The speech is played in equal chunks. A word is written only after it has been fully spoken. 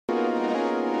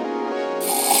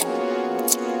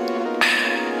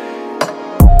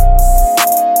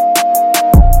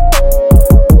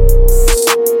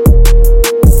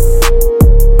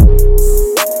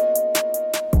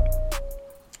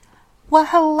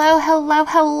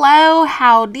Hello,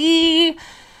 howdy.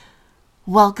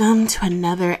 Welcome to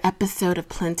another episode of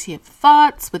Plenty of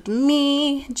Thoughts with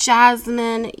me,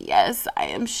 Jasmine. Yes, I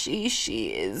am she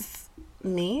is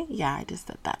me. Yeah, I just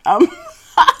said that.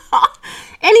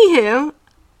 Anywho,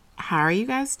 how are you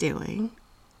guys doing?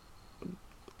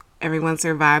 Everyone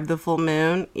survived the full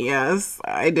moon? Yes,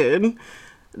 I did.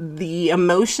 The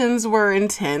emotions were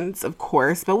intense, of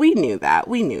course, but we knew that.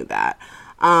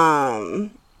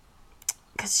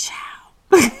 Cause child,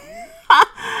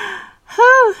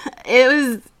 it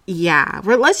was, yeah.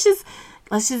 Let's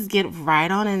just get right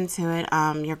on into it.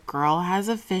 Your girl has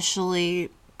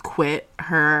officially quit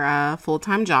her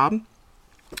full-time job.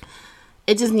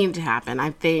 It just needed to happen. I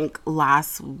think the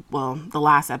last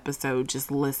episode,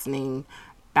 just listening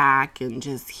back and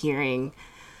just hearing,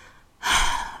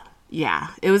 yeah,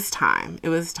 it was time.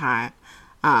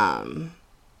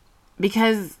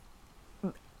 Because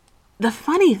the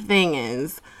funny thing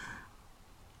is,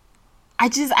 I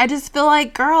just feel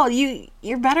like, girl,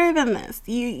 you're better than this.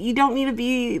 You don't need to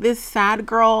be this sad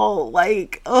girl,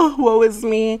 like, oh, woe is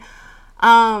me.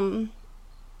 Yeah,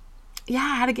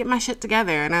 I had to get my shit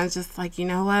together. And I was just like, you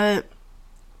know what?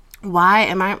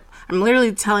 I'm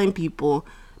literally telling people,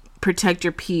 protect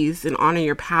your peace and honor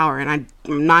your power. And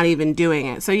I'm not even doing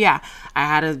it. So yeah, I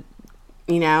had to,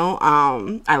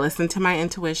 I listened to my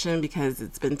intuition because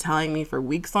it's been telling me for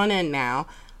weeks on end now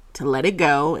to let it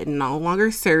go. It no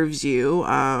longer serves you.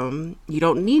 You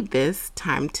don't need this.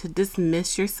 Time to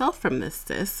dismiss yourself from this,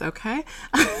 sis. Okay.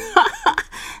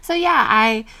 So yeah,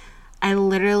 I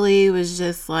literally was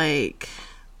just like,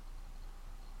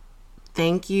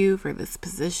 thank you for this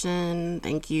position.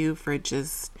 Thank you for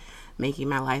just making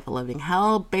my life a living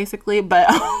hell, basically. But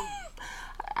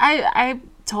I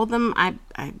told them I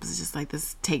was just like,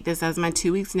 take this as my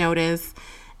 2 weeks notice.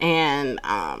 And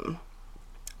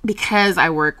because I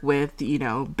work with,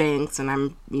 banks and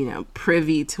I'm,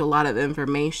 privy to a lot of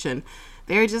information,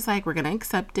 they're just like, we're going to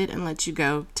accept it and let you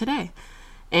go today.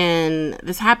 And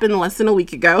this happened less than a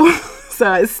week ago.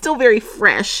 So it's still very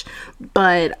fresh,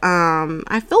 but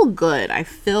I feel good. I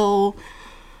feel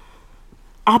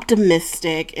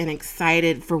optimistic and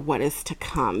excited for what is to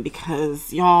come,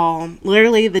 because y'all,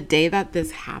 literally the day that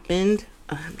this happened,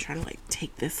 I'm trying to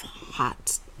take this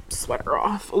hot sweater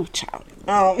off. Oh, child.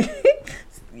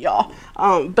 Y'all.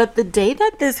 But the day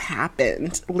that this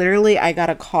happened, literally I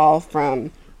got a call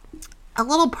from a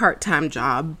little part-time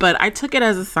job, but I took it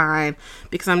as a sign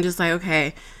because I'm just like,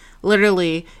 okay,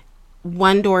 literally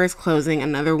one door is closing,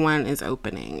 another one is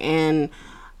opening. And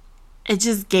it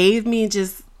just gave me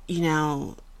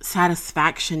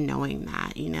satisfaction knowing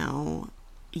that,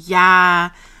 yeah,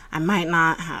 I might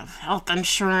not have health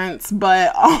insurance,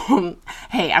 but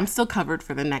hey, I'm still covered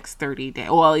for the next 30 days,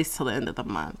 well, at least till the end of the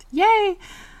month. Yay.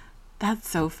 That's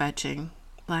so fetching.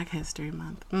 Black History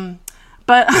Month.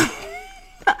 But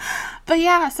but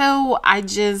yeah, so I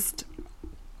just,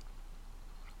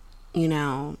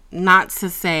 not to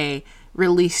say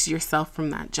release yourself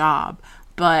from that job,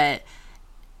 but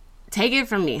take it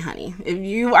from me, honey. If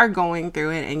you are going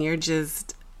through it and you're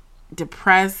just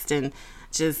depressed and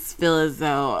just feel as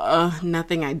though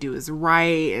nothing I do is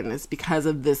right and it's because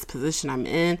of this position I'm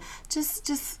in,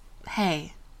 just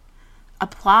hey,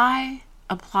 apply,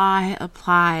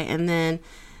 and then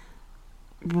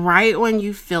right when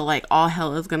you feel like all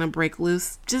hell is gonna break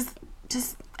loose, just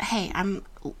hey,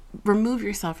 remove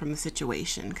yourself from the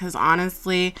situation, because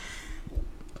honestly,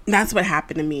 that's what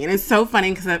happened to me. And it's so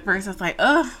funny because at first I was like,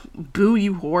 boo,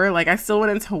 you whore. Like, I still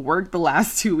went into work the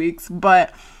last 2 weeks,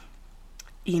 but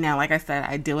like I said,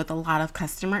 I deal with a lot of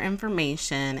customer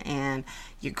information, and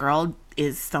your girl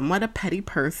is somewhat a petty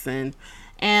person,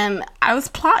 and I was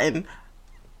plotting.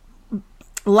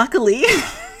 Luckily,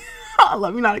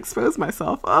 let me not expose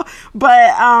myself.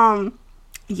 But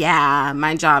yeah,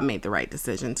 my job made the right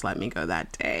decision to let me go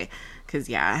that day. Because,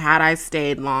 yeah, had I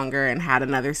stayed longer and had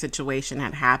another situation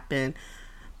had happened,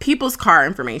 people's car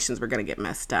informations were going to get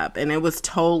messed up. And it was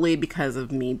totally because of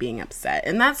me being upset.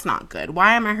 And that's not good.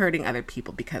 Why am I hurting other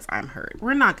people because I'm hurt?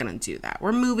 We're not going to do that.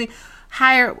 We're moving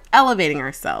higher, elevating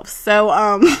ourselves. So,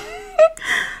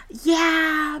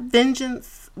 yeah,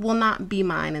 vengeance will not be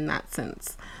mine in that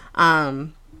sense.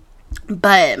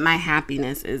 But my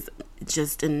happiness is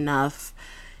just enough,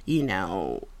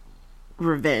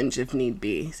 revenge if need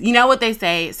be. You know what they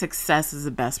say, success is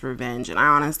the best revenge. And I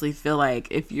honestly feel like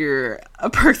if you're a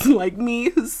person like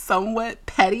me who's somewhat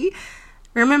petty,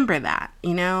 remember that,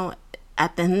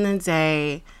 at the end of the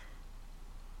day,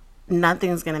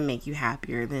 nothing's going to make you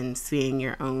happier than seeing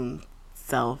your own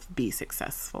self be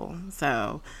successful.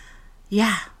 So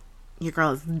yeah, your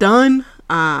girl is done.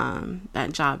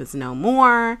 That job is no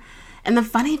more. And the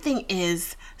funny thing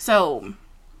is, so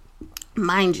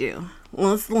mind you,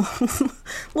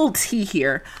 little tea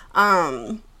here.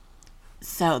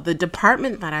 So the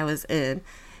department that I was in,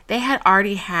 they had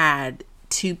already had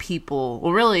two people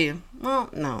leave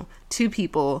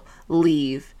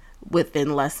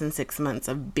within less than 6 months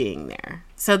of being there.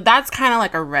 So that's kind of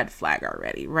like a red flag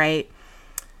already, right?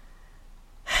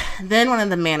 Then one of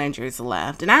the managers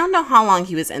left, and I don't know how long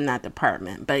he was in that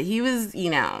department, but he was,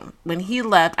 when he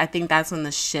left, I think that's when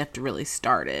the shift really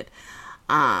started.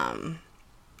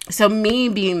 So me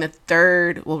being the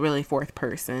fourth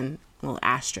person, little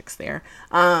asterisk there,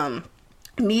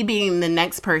 me being the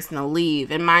next person to leave,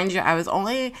 and mind you, I was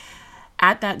only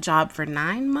at that job for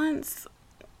 9 months,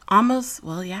 almost,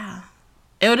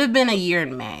 it would have been a year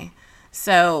in May.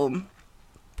 So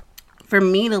for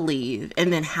me to leave,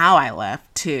 and then how I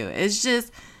left too, it's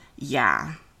just,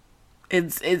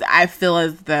 it's I feel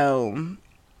as though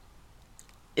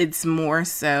it's more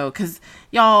so because,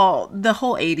 y'all, the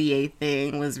whole ADA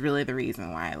thing was really the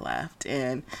reason why I left.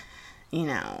 And,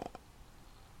 and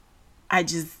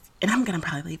I'm going to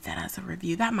probably leave that as a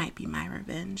review. That might be my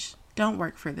revenge. Don't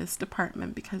work for this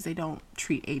department because they don't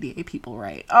treat ADA people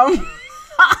right.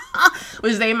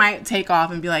 Which they might take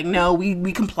off and be like, no,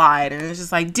 we complied. And it's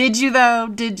just like, did you though?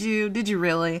 Did you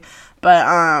really? But,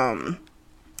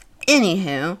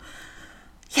 anywho,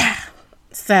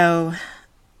 so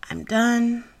I'm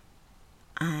done.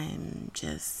 I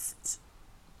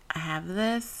have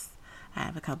this. I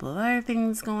have a couple of other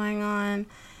things going on.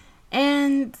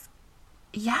 And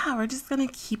we're just going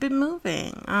to keep it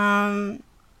moving.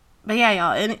 But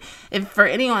y'all, and if for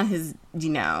anyone who's,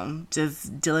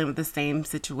 just dealing with the same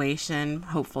situation,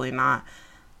 hopefully not,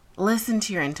 listen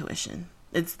to your intuition.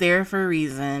 It's there for a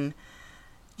reason.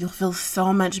 You'll feel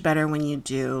so much better when you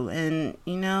do. And,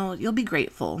 you'll be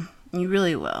grateful. You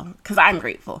really will. Because I'm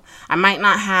grateful. I might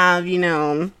not have,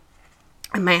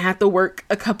 I might have to work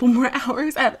a couple more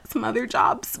hours at some other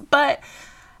jobs. But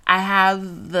I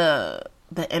have the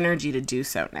energy to do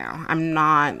so now. I'm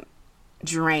not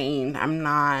drained. I'm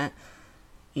not,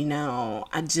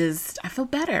 I feel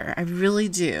better. I really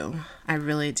do.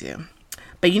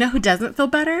 But who doesn't feel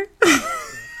better?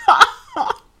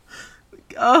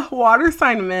 Water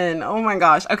sign men. Oh my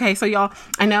gosh. Okay, so y'all,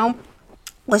 I know,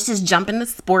 let's just jump into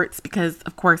sports because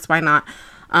of course, why not?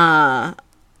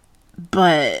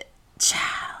 But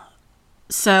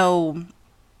so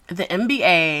the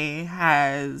NBA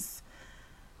has,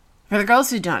 for the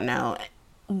girls who don't know,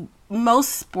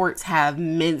 most sports have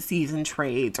mid-season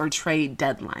trades or trade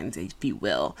deadlines, if you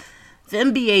will. The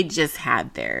NBA just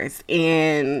had theirs,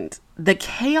 and the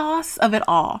chaos of it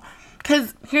all.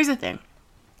 Because here's the thing.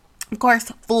 Of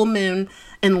course, full moon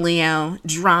in Leo,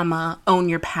 drama, own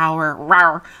your power,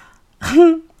 rawr.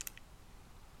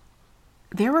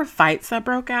 There were fights that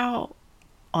broke out,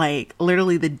 like,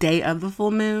 literally the day of the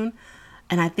full moon,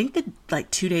 and I think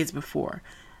 2 days before.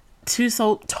 Two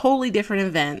totally different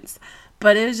events.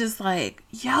 But it was just like,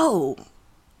 yo,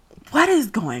 what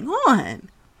is going on?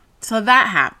 So that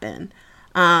happened.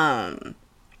 And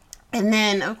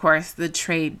then, of course, the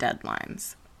trade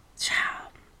deadlines.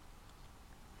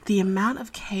 The amount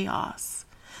of chaos.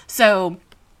 So,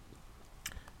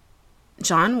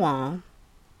 John Wall,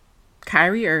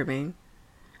 Kyrie Irving,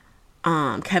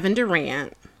 Kevin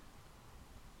Durant,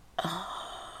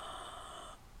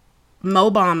 Mo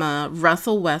Bamba,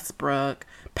 Russell Westbrook,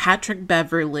 Patrick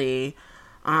Beverley,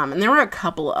 and there were a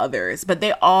couple others, but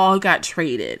they all got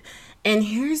traded. And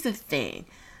here's the thing.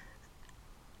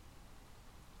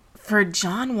 For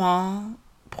John Wall,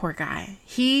 poor guy,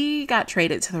 he got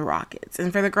traded to the Rockets.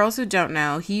 And for the girls who don't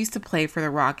know, he used to play for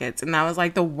the Rockets, and that was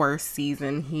like the worst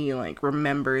season he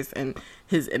remembers in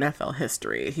his NFL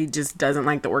history. He just doesn't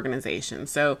like the organization.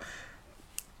 So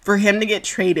for him to get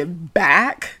traded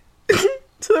back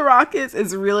to the Rockets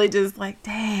is really just like,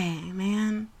 dang,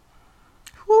 man.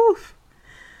 Whew.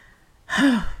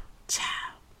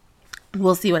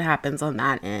 We'll see what happens on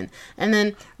that end. And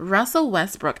then Russell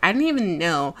Westbrook, I didn't even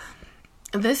know.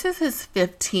 This is his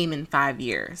 5th team in 5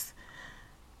 years.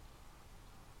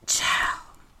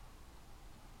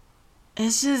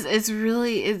 It's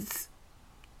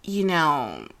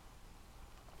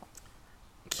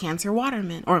Cancer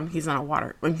waterman. Or he's not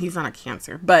a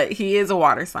Cancer, but he is a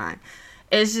water sign.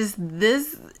 It's just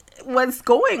what's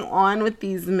going on with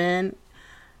these men.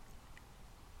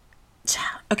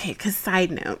 Okay, because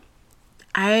side note,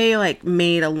 I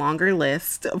made a longer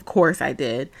list. Of course I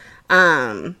did.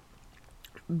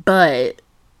 But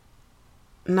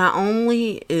not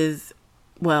only is,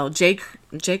 Jay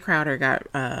Crowder got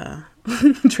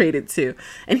traded too,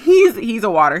 and he's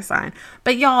a water sign.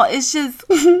 But y'all, it's just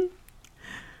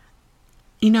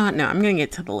You know what? No, I'm going to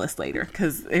get to the list later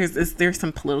because there's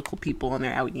some political people in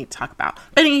there that we need to talk about.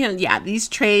 But anyhow, yeah, these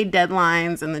trade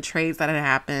deadlines and the trades that had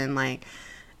happened, like,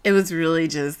 it was really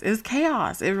just, it was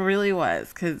chaos. It really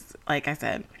was. Because, like I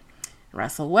said,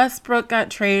 Russell Westbrook got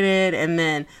traded, and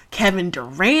then Kevin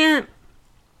Durant.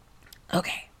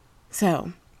 Okay,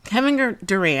 so Kevin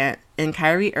Durant and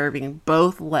Kyrie Irving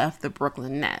both left the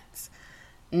Brooklyn Nets.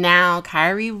 Now,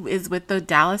 Kyrie is with the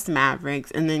Dallas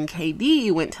Mavericks, and then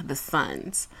KD went to the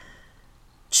Suns.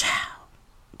 Chow.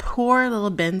 Poor little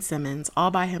Ben Simmons,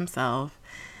 all by himself.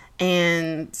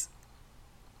 And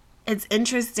it's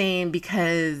interesting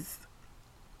because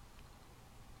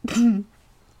it's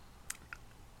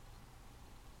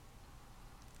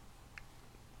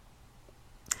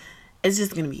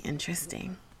just going to be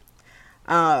interesting.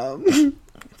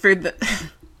 For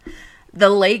the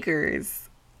Lakers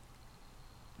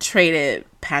traded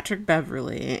Patrick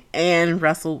Beverley and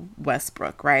Russell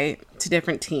Westbrook, right, to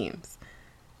different teams.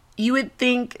 You would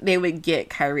think they would get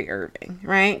Kyrie Irving,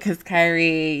 right? Because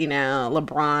Kyrie, you know,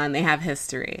 LeBron, they have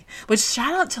history. Which,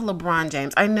 shout out to LeBron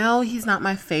James. I know he's not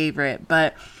my favorite,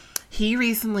 but he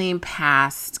recently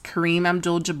passed Kareem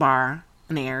Abdul-Jabbar,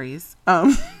 an Aries,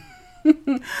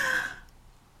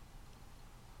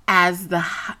 as the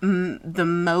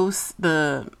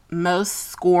most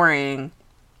scoring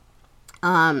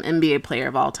NBA player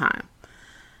of all time.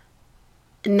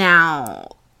 Now,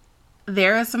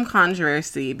 there is some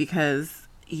controversy because,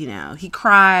 you know, he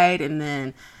cried, and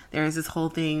then there was this whole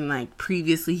thing, like,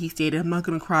 previously he stated, I'm not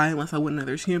going to cry unless I win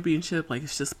another championship, like,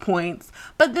 it's just points.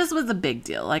 But this was a big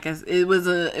deal. Like, it was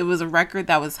a record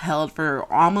that was held for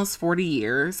almost 40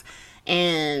 years,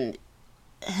 and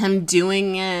him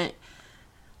doing it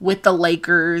with the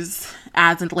Lakers,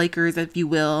 as in Lakers, if you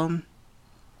will,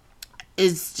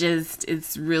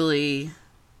 it's really,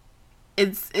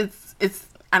 I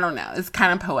don't know, it's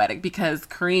kind of poetic because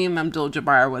Kareem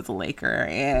Abdul-Jabbar was a Laker,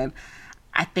 and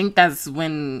I think that's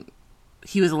when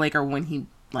he was a Laker when he,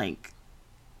 like,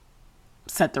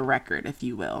 set the record, if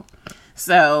you will.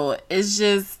 So it's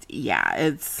just, yeah,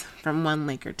 it's from one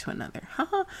Laker to another.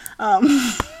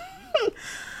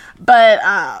 But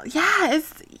yeah,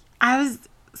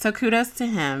 so kudos to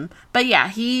him. But yeah,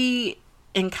 he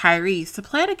and Kyrie used to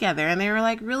play together, and they were,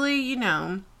 like, really, you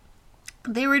know,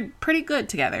 they were pretty good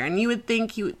together. And you would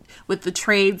think with the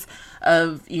trades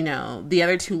of, you know, the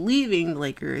other two leaving the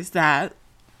Lakers, that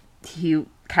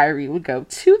Kyrie would go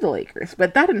to the Lakers.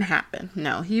 But that didn't happen.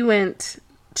 No, he went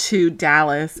to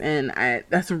Dallas, and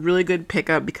that's a really good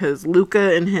pickup because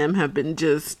Luka and him have been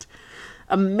just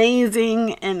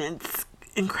amazing, and it's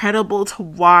incredible to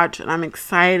watch, and I'm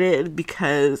excited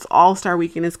because All-Star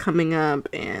Weekend is coming up,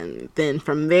 and then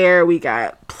from there we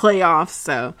got playoffs.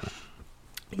 So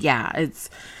yeah, it's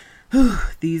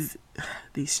these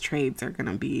trades are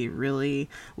gonna be really,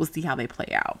 we'll see how they play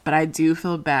out. But I do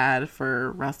feel bad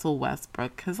for Russell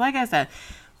Westbrook because, like I said,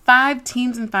 5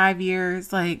 teams in 5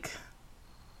 years, like,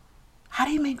 how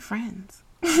do you make friends?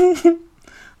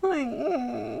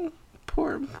 Like,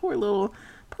 poor little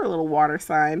water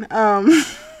sign.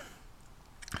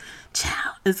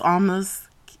 Ciao. It's almost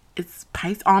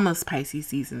Pisces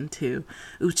season too.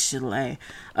 Ooh, Chile.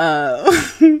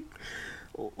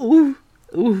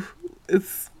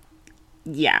 It's,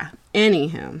 yeah.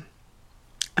 Anywho,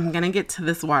 I'm gonna get to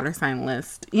this water sign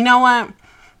list. You know what?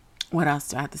 What else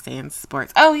do I have to say in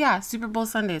sports? Oh yeah, Super Bowl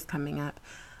Sunday is coming up.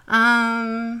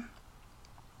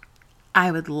 I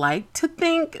would like to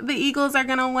think the Eagles are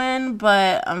going to win,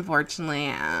 but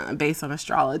unfortunately, based on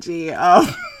astrology,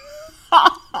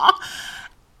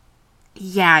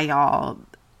 yeah, y'all.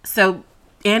 So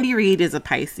Andy Reid is a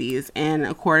Pisces, and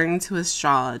according to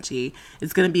astrology,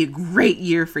 it's going to be a great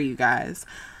year for you guys.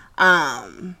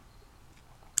 And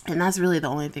that's really the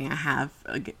only thing I have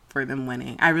for them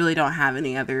winning. I really don't have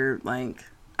any other, like,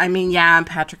 I mean, yeah, I'm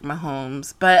Patrick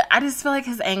Mahomes, but I just feel like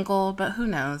his ankle, but who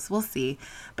knows? We'll see.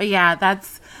 But yeah,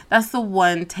 that's the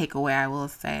one takeaway I will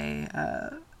say.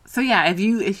 So yeah, if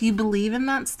you believe in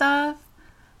that stuff,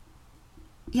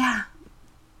 yeah,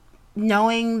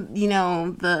 knowing, you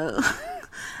know, the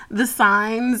the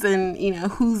signs and, you know,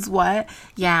 who's what,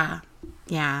 yeah.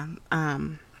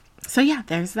 So yeah,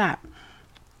 there's that.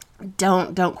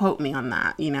 Don't quote me on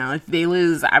that. You know, if they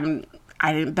lose, I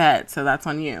didn't bet, so that's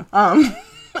on you.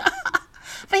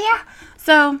 But yeah,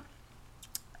 so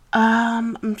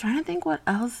I'm trying to think what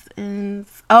else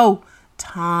is. Oh,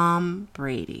 Tom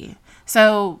Brady.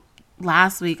 So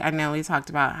last week, I know we talked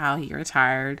about how he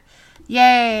retired.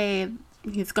 Yay,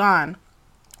 he's gone.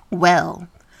 Well,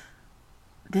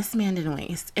 this man didn't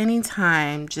waste any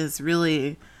time just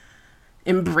really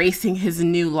embracing his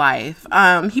new life.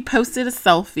 He posted a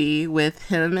selfie with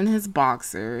him and his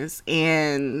boxers,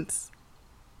 and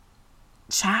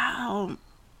child,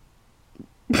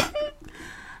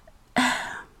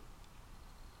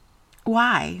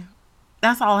 why?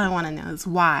 That's all I want to know is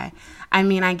why. I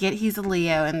mean, I get he's a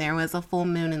Leo and there was a full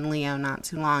moon in Leo not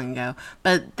too long ago,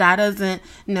 but that doesn't,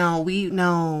 no,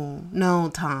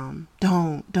 Tom,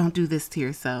 don't do this to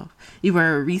yourself. You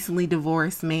are a recently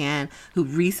divorced man who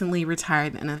recently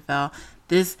retired in the NFL.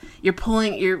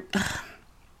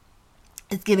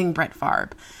 It's giving Brett Favre.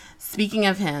 Speaking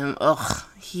of him,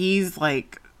 he's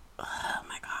like, oh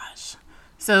my gosh.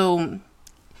 So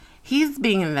he's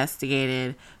being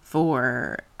investigated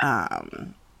for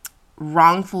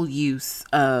wrongful use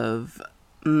of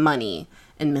money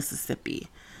in Mississippi.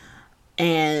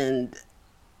 And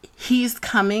he's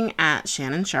coming at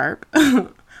Shannon Sharp, an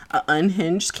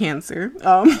unhinged cancer,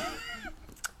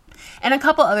 and a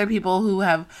couple other people who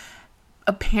have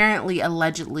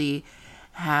allegedly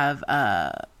have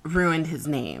ruined his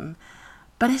name.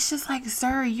 But it's just like,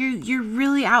 sir, you're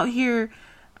really out here,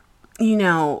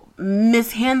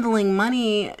 mishandling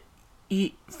money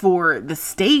for the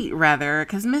state, rather,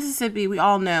 because Mississippi, we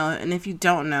all know, and if you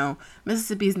don't know,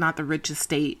 Mississippi is not the richest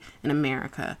state in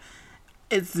America.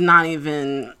 It's not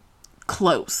even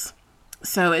close.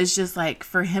 So it's just like,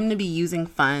 for him to be using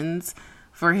funds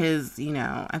for his,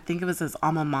 I think it was his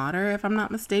alma mater, if I'm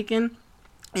not mistaken.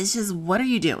 It's just, what are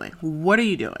you doing? What are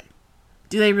you doing?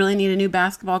 Do they really need a new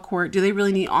basketball court? Do they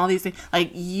really need all these things?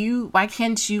 Like, why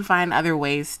can't you find other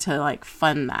ways to, like,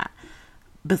 fund that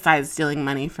besides stealing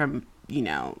money from,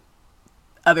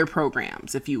 other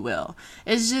programs, if you will?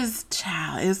 It's just,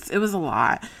 it was a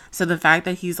lot. So the fact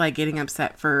that he's, like, getting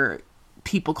upset for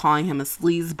people calling him a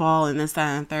sleazeball and this,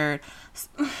 that, and third.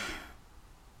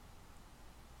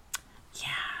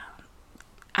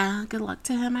 Yeah. Good luck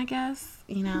to him, I guess.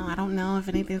 I don't know if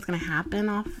anything's going to happen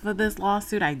off of this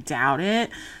lawsuit. I doubt it.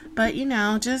 But,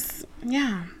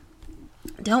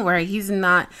 don't worry. He's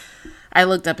not, I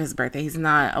looked up his birthday. He's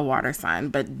not a water sign,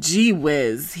 but gee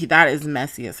whiz, that is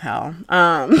messy as hell.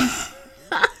 But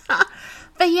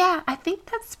yeah, I think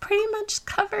that pretty much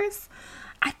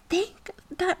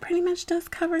does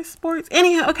cover sports.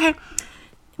 Anyhow, okay.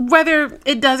 Whether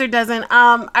it does or doesn't,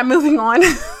 I'm moving on.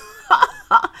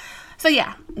 So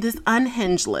yeah, this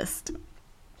unhinged list.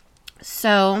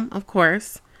 So, of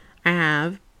course, I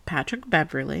have Patrick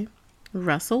Beverley,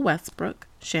 Russell Westbrook,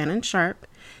 Shannon Sharp,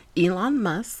 Elon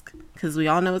Musk, because we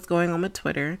all know what's going on with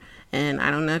Twitter. And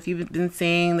I don't know if you've been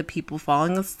seeing the people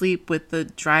falling asleep with the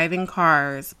driving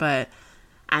cars, but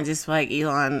I just feel like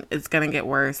Elon is going to get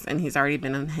worse, and he's already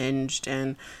been unhinged,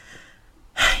 and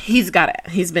he's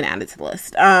been added to the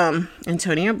list.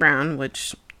 Antonio Brown,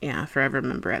 which, yeah, forever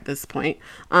member at this point.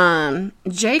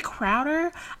 Jay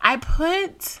Crowder, I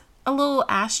put a little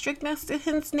asterisk next to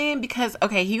his name because,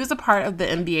 okay, he was a part of the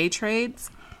NBA trades,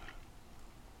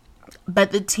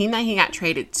 but the team that he got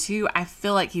traded to, I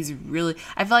feel like it's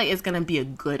going to be a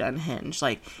good unhinged.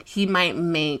 Like, he might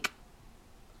make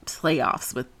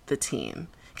playoffs with the team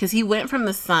because he went from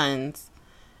the Suns,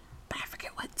 but I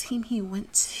forget what team he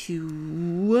went to.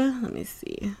 Let me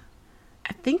see.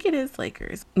 I think it is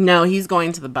Lakers. No, he's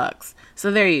going to the Bucks.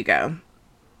 So there you go.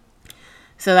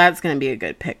 So that's going to be a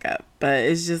good pickup. But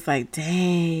it's just like,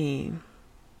 dang.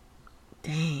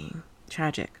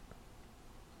 Tragic.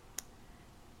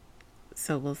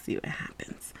 So we'll see what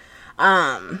happens.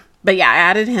 But yeah, I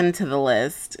added him to the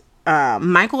list.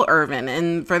 Michael Irvin.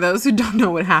 And for those who don't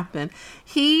know what happened,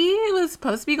 he was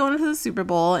supposed to be going to the Super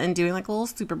Bowl and doing like a little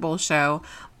Super Bowl show.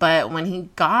 But when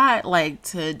he got like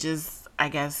to just, I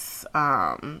guess,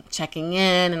 checking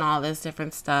in and all this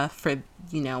different stuff for,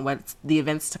 what's the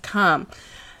events to come,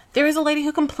 there was a lady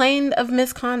who complained of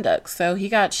misconduct. So he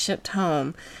got shipped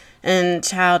home.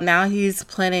 And now he's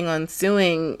planning on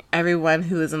suing everyone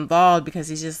who is involved because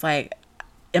he's just like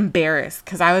embarrassed.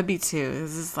 Because I would be too.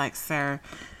 It's just like, sir.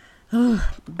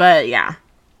 But yeah.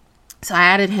 So I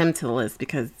added him to the list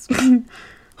because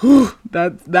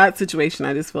that situation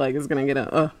I just feel like is going to get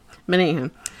a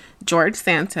minute. George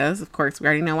Santos, of course, we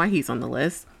already know why he's on the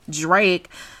list. Drake,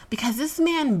 because this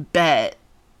man bet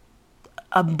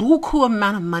a buku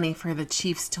amount of money for the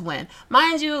Chiefs to win.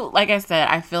 Mind you, like I said,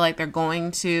 I feel like they're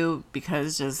going to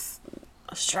because just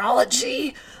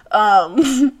astrology. But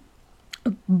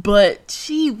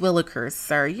gee willikers,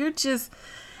 sir, you're just...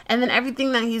 And then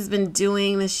everything that he's been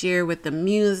doing this year with the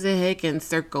music and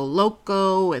Circo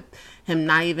Loco, with him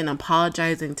not even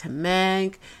apologizing to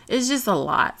Meg, it's just a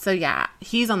lot. So yeah,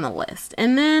 he's on the list.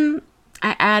 And then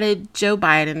I added Joe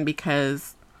Biden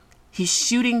because he's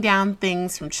shooting down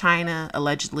things from China,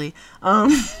 allegedly.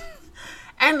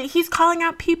 And he's calling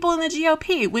out people in the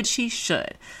GOP, which he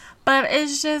should. But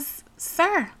it's just,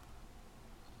 sir,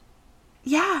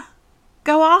 yeah,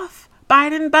 go off.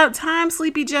 Biden, about time,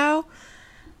 Sleepy Joe.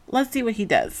 Let's see what he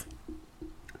does.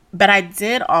 But I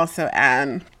did also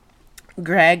add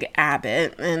Greg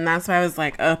Abbott, and that's why I was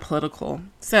like, political.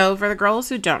 So for the girls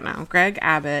who don't know, Greg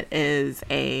Abbott is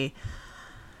the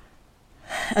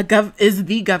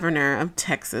governor of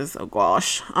Texas. Oh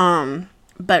gosh.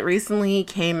 But recently he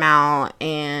came out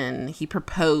and he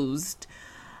proposed,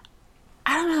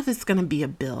 I don't know if it's going to be a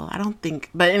bill. I don't think,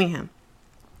 but anyhow,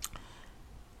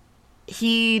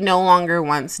 he no longer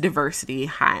wants diversity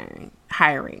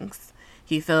hirings.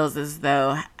 He feels as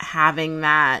though having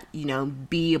that,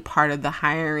 be a part of the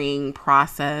hiring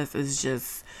process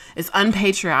is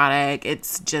unpatriotic.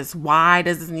 It's just, why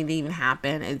does this need to even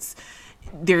happen? It's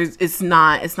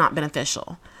not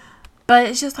beneficial. But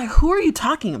it's just like, who are you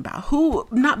talking about? Who,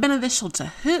 not beneficial to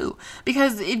who?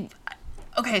 Because so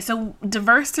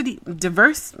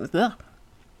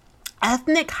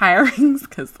ethnic hirings,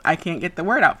 because I can't get the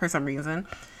word out for some reason,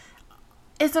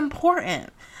 is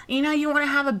important. You want to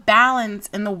have a balance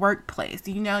in the workplace.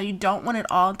 You don't want it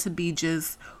all to be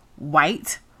just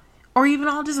white or even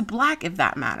all just black, if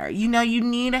that matter. You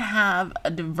need to have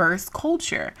a diverse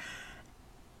culture.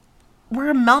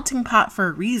 We're a melting pot for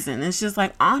a reason. It's just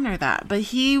like, honor that. But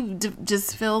he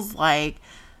just feels like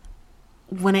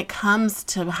when it comes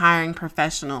to hiring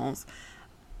professionals,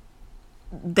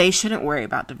 they shouldn't worry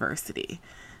about diversity.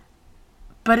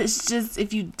 But it's just,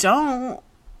 if you don't,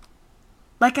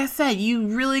 like I said, you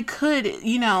really could,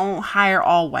 hire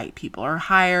all white people or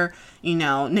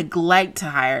neglect to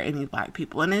hire any black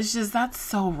people. And it's just, that's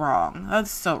so wrong.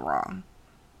 That's so wrong.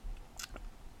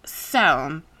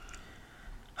 So,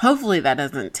 hopefully that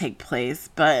doesn't take place.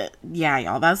 But yeah,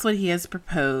 y'all, that's what he has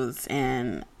proposed.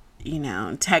 And,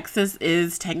 Texas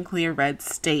is technically a red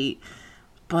state.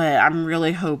 But I'm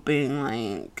really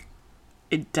hoping,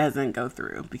 it doesn't go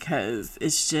through. Because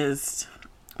it's just,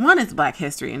 one, it's Black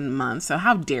History Month, so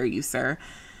how dare you, sir?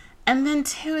 And then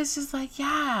two, it's just like,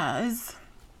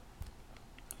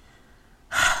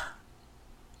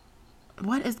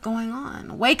 what is going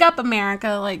on? Wake up,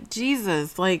 America.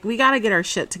 Jesus, we got to get our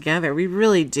shit together. We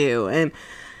really do. And,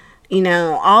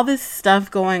 all this stuff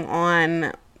going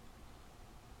on,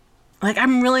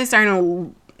 I'm really starting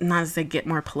to, not to say get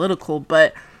more political,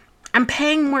 but I'm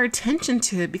paying more attention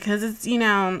to it because it's,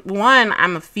 one,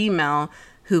 I'm a female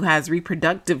who has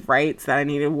reproductive rights that I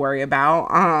need to worry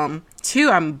about.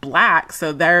 Two, I'm Black,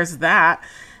 so there's that.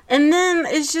 And then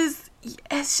it's just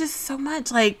so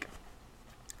much. I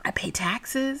pay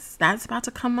taxes. That's about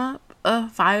to come up.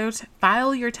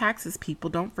 File your taxes, people.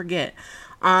 Don't forget.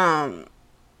 But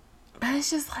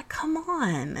it's just come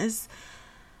on.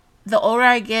 The older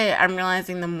I get, I'm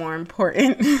realizing the more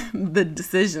important the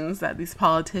decisions that these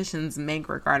politicians make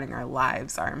regarding our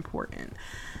lives are important.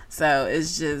 So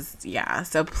it's just,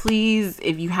 so please,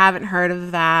 if you haven't heard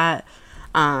of that,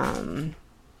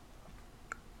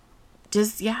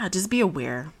 just be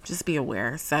aware. Just be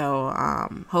aware. So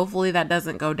hopefully that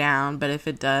doesn't go down, but if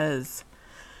it does,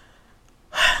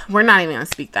 we're not even going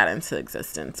to speak that into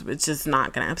existence. It's just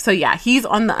not going to. So he's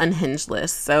on the unhinged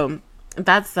list. So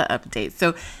that's the update.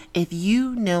 So if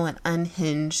you know an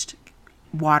unhinged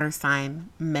water sign,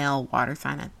 male water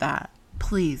sign at that,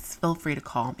 please feel free to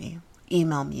call me.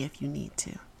 Email me if you need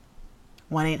to.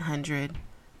 1-800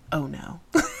 oh no.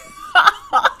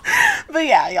 But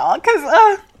y'all,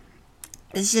 because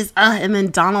it's just and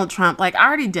then Donald Trump, I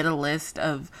already did a list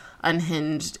of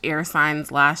unhinged air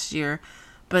signs last year,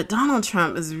 but Donald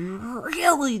Trump is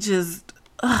really just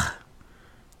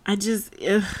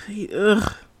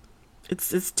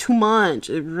it's too much.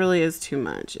 It really is too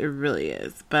much. It really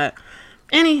is. But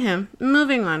anyhow,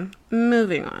 moving on.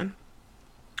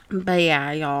 But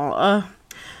y'all.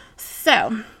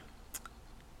 So,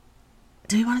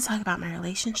 do we want to talk about my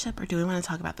relationship or do we want to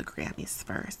talk about the Grammys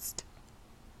first?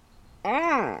 You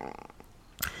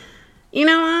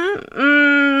know what?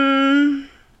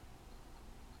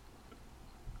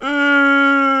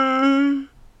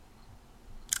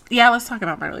 Yeah, let's talk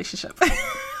about my relationship.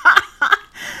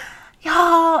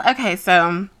 Y'all, okay,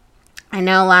 so I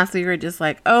know last week we were just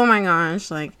oh my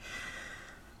gosh,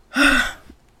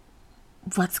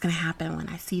 what's gonna happen when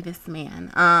I see this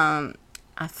man? I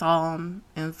saw him.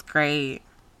 It was great.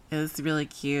 It was really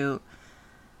cute.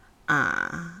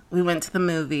 We went to the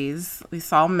movies. We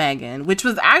saw Megan, which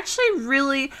was actually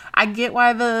really, I get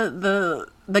why the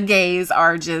gays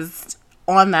are just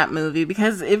on that movie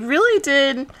because it really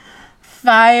did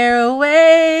fire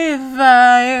away,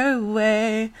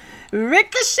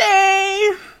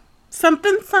 ricochet,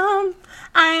 something,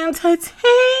 I am titanium.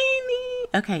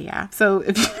 Okay, yeah. So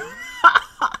if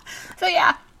so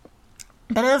yeah,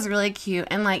 but it was really cute,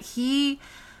 and like it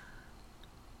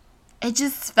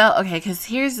just felt okay. Because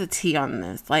here's the tea on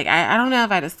this. Like I don't know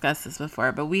if I discussed this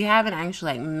before, but we haven't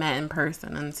actually like met in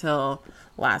person until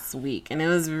last week, and it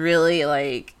was really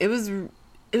like it was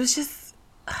just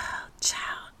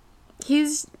child.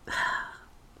 He's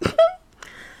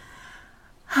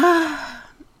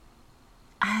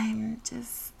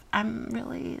I'm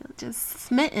really just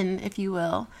smitten, if you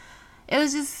will. It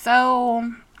was just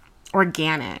so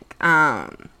organic.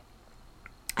 And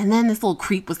then this little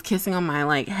creep was kissing on my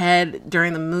like head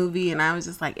during the movie, and I was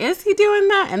just like, is he doing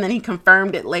that? And then he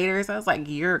confirmed it later, so I was like,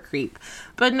 you're a creep.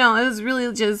 But no, it was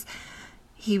really just,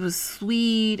 he was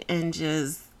sweet and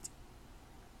just,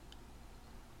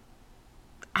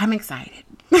 I'm excited.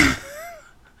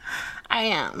 I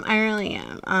am. I really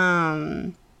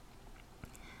am.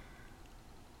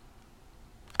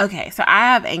 Okay, so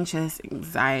I have anxious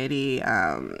anxiety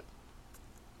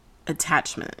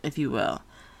attachment, if you will.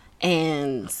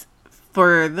 And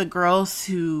for the girls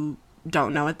who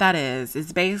don't know what that is,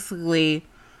 it's basically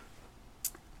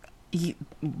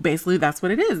that's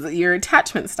what it is. Your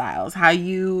attachment styles, how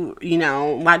you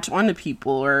latch onto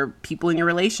people or people in your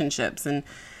relationships and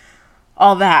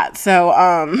all that. So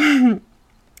I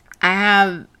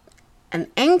have an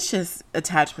anxious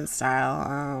attachment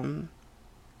style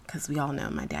because we all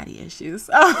know my daddy issues.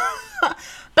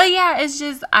 But yeah, it's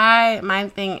just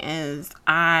my thing is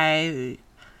I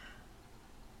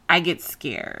get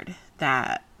scared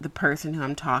that the person who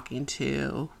I'm talking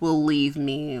to will leave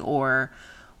me or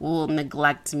will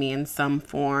neglect me in some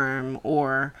form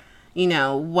or,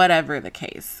 whatever the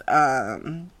case.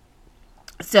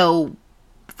 So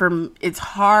it's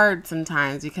hard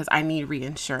sometimes because I need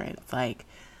reassurance. Like,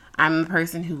 I'm a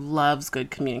person who loves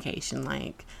good communication.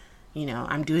 Like,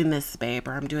 I'm doing this, babe,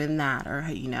 or I'm doing that, or,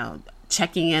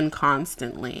 checking in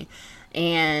constantly.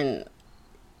 And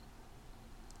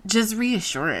just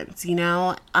reassurance,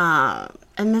 and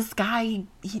this guy,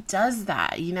 he does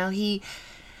that, he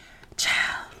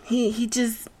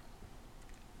just,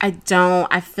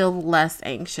 I feel less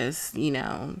anxious,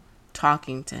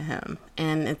 talking to him,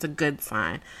 and it's a good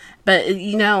sign. But,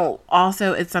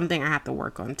 also it's something I have to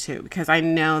work on too, because I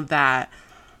know that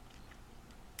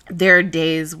there are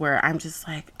days where I'm just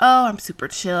like, oh, I'm super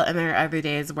chill, and there are other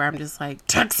days where I'm just like,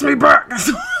 text me back.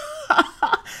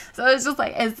 So it's just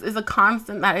like, it's a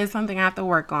constant. That is something I have to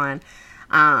work on,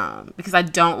 because I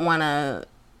don't want to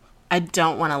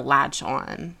latch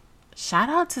on. Shout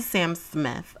out to Sam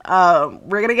Smith. We're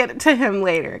going to get to him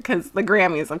later because the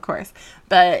Grammys, of course.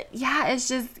 But yeah, it's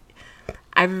just,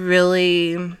 I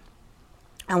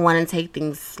want to take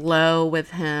things slow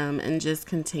with him and just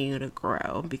continue to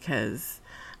grow, because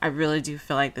I really do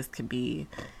feel like this could be,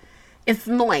 it's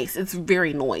nice. It's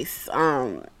very nice.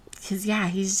 Because yeah,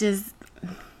 he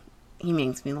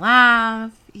makes me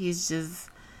laugh. He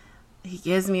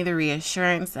gives me the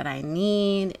reassurance that I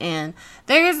need. And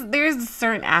there's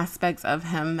certain aspects of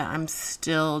him that I'm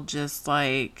still just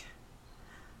like,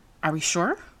 are we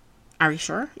sure? Are we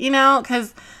sure?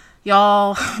 Because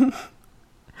y'all,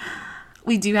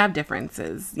 we do have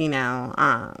differences,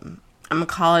 I'm a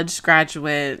college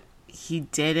graduate. He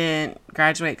didn't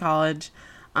graduate college.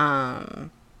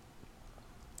 I'm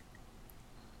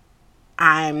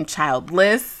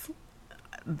childless.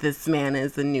 This man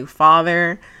is a new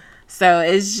father. So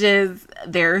it's just,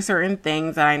 there are certain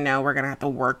things that I know we're going to have to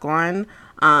work on.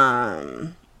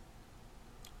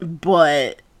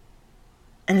 But,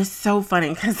 and it's so funny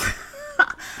because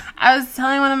I was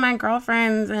telling one of my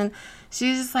girlfriends, and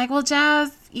she's just like, well,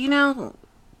 Jazz,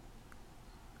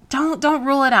 don't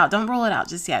rule it out. Don't rule it out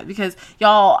just yet. Because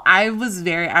y'all, I'm just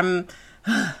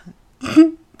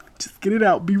get it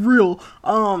out. Be real.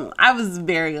 I was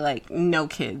very like, no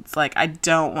kids. Like, I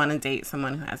don't want to date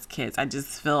someone who has kids. I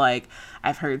just feel like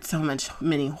I've heard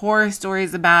many horror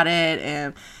stories about it.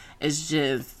 And it's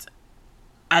just,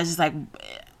 I was just like,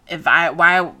 if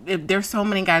there's so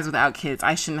many guys without kids,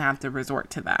 I shouldn't have to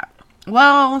resort to that.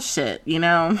 Well, shit,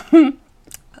 And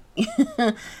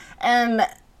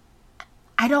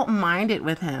I don't mind it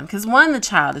with him. Because one, the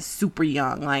child is super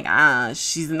young. Like,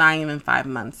 she's not even 5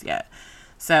 months yet.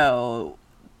 So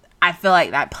I feel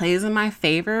like that plays in my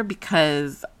favor,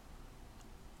 because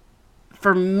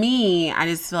for me, I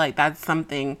just feel like that's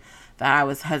something that I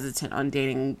was hesitant on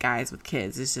dating guys with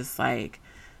kids. It's just like,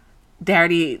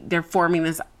 they're forming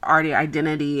this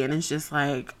identity, and it's just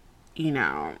like, I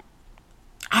don't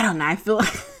know. I feel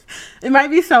like it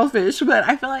might be selfish, but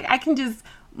I feel like I can just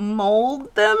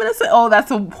mold them, and it's like, oh,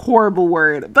 that's a horrible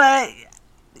word, but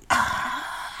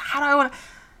how do I want to,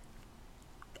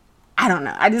 I don't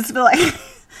know. I just feel like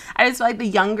I just feel like the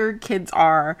younger kids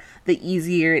are, the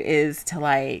easier it is to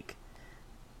like,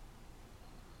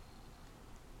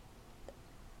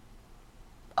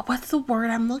 what's the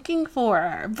word I'm looking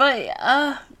for? But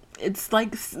it's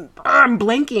like I'm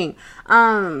blanking.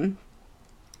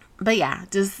 But yeah,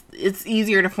 just it's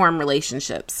easier to form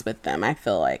relationships with them, I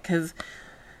feel like, because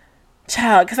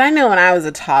I know when I was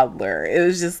a toddler, it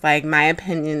was just like my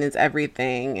opinion is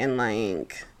everything, and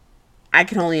like I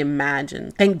can only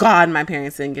imagine. Thank God my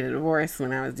parents didn't get a divorce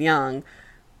when I was young.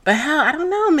 But hell, I don't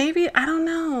know. Maybe, I don't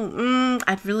know.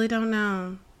 I really don't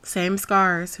know. Same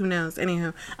scars. Who knows?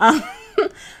 Anywho.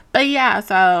 But yeah,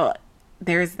 so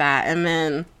there's that. And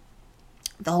then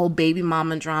the whole baby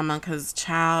mama drama, because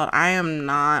child, I am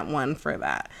not one for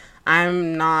that.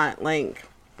 I'm not like,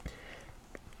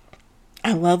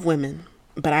 I love women,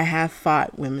 but I have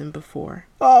fought women before.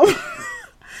 Oh.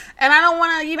 And I don't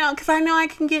want to, because I know I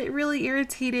can get really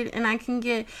irritated, and I can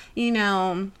get,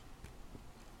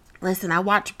 listen, I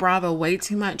watch Bravo way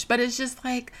too much, but it's just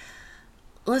like,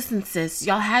 listen, sis,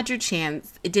 y'all had your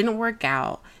chance. It didn't work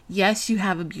out. Yes, you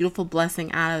have a beautiful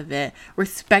blessing out of it.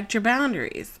 Respect your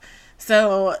boundaries.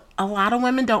 So a lot of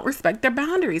women don't respect their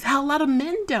boundaries. How a lot of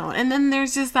men don't. And then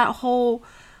there's just that whole,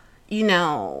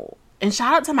 and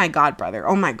shout out to my god brother.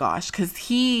 Oh my gosh, because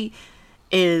he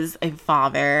is a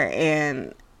father,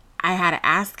 and I had to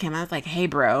ask him. I was like, hey,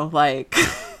 bro, like,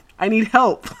 I need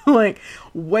help. Like,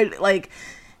 what, like,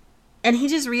 and he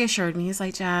just reassured me. He's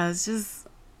like, Jazz, just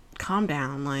calm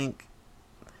down. Like,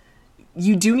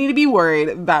 you do need to be worried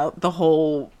about the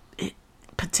whole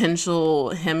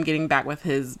potential him getting back with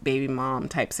his baby mom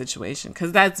type situation.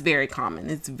 Because that's very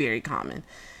common. It's very common.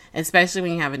 Especially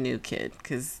when you have a new kid.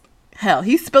 Because, hell,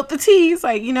 he spilled the tea. He's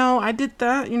like, I did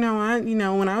that.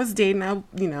 When I was dating,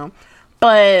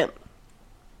 But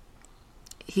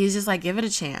he's just like, give it a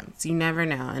chance. You never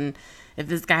know. And if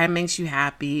this guy makes you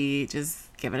happy,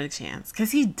 just give it a chance.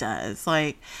 Because he does.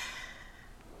 Like,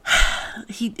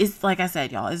 it's like I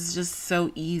said, y'all, it's just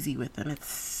so easy with him.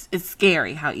 It's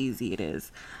scary how easy it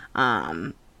is.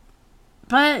 But,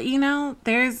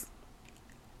 there's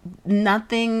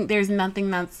nothing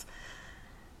that's,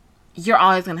 you're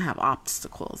always going to have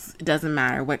obstacles. It doesn't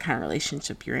matter what kind of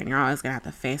relationship you're in. You're always going to have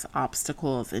to face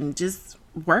obstacles and just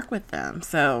work with them.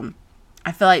 So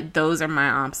I feel like those are my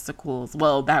obstacles.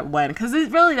 Well, that one, because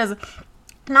it really doesn't,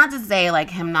 not to say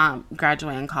like him not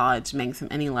graduating college makes him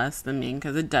any less than me,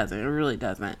 because it doesn't. It really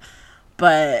doesn't.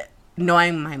 But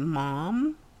knowing my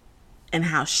mom and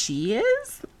how she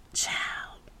is,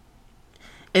 child,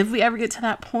 if we ever get to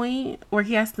that point where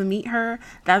he has to meet her,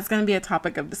 that's going to be a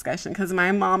topic of discussion, because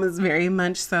my mom is very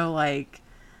much so like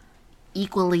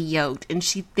equally yoked, and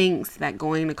she thinks that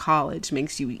going to college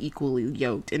makes you equally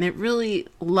yoked, and it really,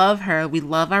 love her, we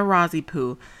love our Rozzy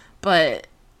Poo, but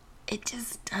it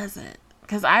just doesn't.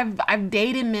 Because I've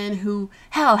dated men who,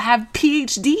 hell, have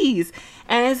PhDs,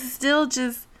 and it's still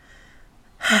just,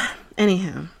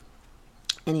 anywho,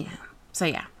 so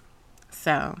yeah,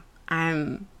 so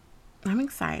I'm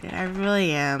excited, I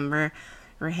really am.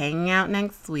 We're hanging out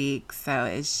next week, so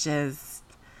it's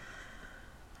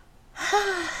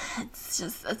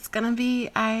gonna be,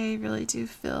 I really do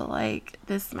feel like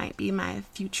this might be my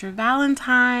future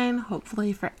Valentine,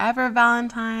 hopefully forever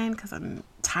Valentine, because I'm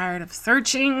tired of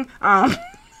searching.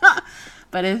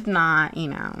 But if not,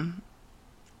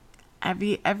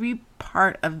 every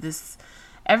part of this,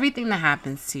 everything that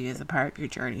happens to you is a part of your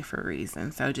journey for a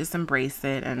reason. So just embrace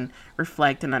it and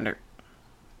reflect and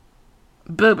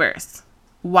Boobers,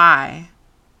 why?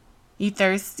 You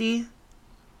thirsty?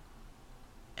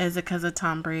 Is it because of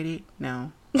Tom Brady?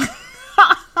 No.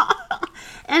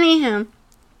 Anywho,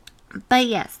 but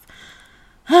yes.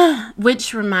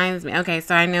 Which reminds me. Okay,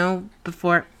 so I know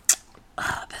before...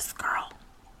 this girl.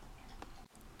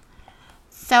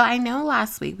 So I know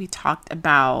last week we talked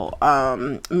about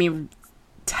me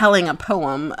telling a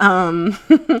poem.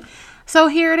 So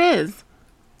here it is.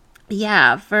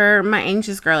 Yeah, for my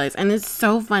anxious girlies. And it's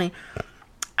so funny.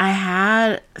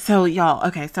 So y'all,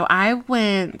 okay, so I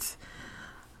went...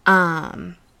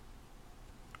 I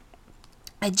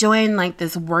joined like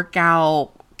this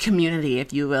workout community,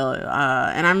 if you will,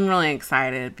 and I'm really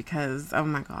excited because, oh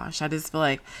my gosh, I just feel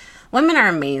like women are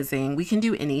amazing. We can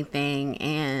do anything,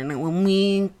 and when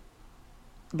we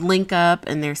link up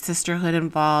and there's sisterhood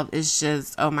involved, it's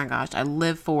just, oh my gosh, I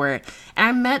live for it. And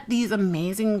I met these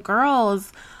amazing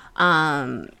girls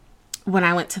when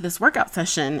I went to this workout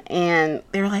session, and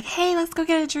they were like, hey, let's go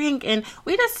get a drink, and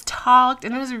we just talked,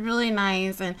 and it was really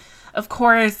nice. And of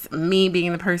course, me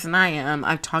being the person I am,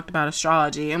 I've talked about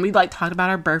astrology, and we like talked about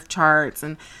our birth charts.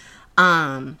 And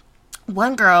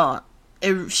one girl,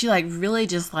 she like really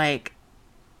just like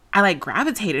I like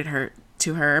gravitated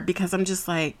to her because I'm just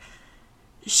like,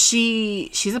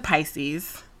 she's a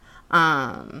Pisces.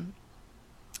 Her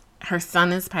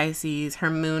sun is Pisces, her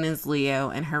moon is Leo,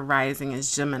 and her rising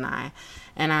is Gemini.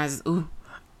 And I was, ooh,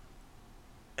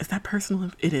 is that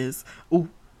personal? It is. Ooh,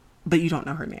 but you don't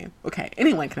know her name. Okay,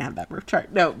 anyone can have that birth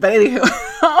chart. No, but anywho.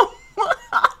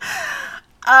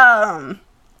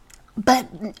 But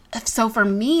so for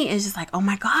me, it's just like, oh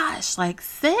my gosh, like,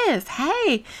 sis,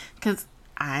 hey, because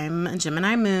I'm a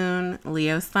Gemini moon,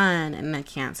 Leo sun, and a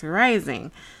Cancer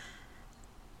rising.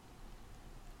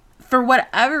 For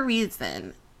whatever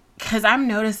reason, because I'm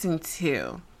noticing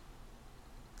too.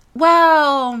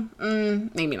 Well,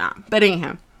 maybe not. But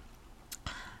anyhow,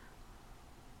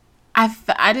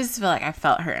 I just feel like I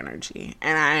felt her energy.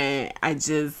 And I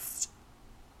just...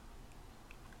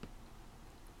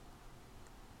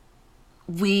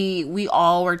 We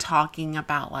all were talking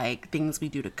about, like, things we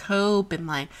do to cope and,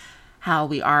 like, how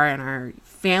we are in our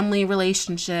family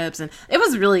relationships. And it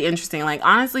was really interesting. Like,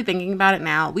 honestly, thinking about it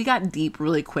now, we got deep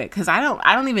really quick because I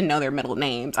don't even know their middle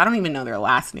names. I don't even know their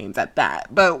last names at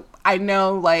that. But I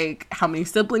know, like, how many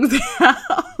siblings they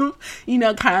have, you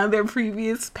know, kind of their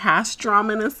previous past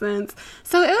drama in a sense.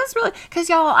 So it was really, because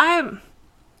y'all,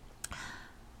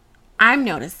 I'm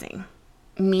noticing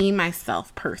me,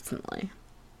 myself, personally,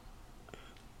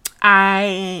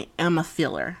 I am a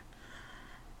feeler.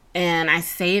 And I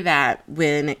say that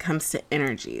when it comes to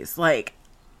energies, like,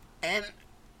 and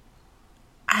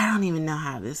I don't even know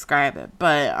how to describe it,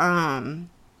 but I'm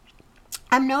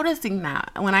noticing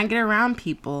that when I get around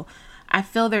people, I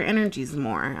feel their energies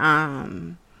more.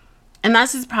 And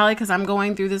that's just probably because I'm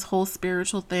going through this whole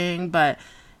spiritual thing, but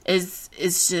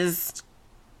it's just,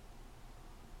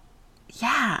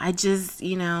 yeah, I just,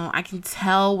 you know, I can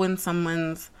tell when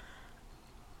someone's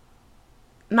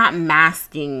not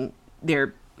masking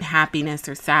their happiness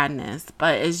or sadness,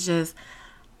 but it's just,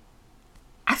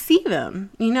 I see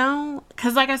them, you know,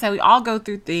 because like I said, we all go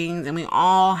through things and we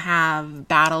all have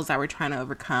battles that we're trying to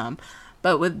overcome.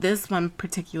 But with this one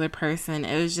particular person,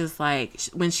 it was just like,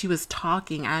 when she was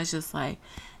talking, I was just like,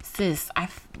 sis,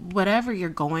 whatever you're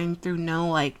going through, no,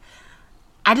 like,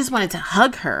 I just wanted to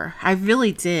hug her. I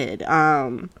really did.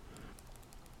 Because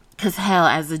hell,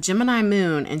 as a Gemini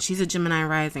moon, and she's a Gemini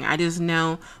rising, I just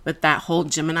know with that whole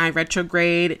Gemini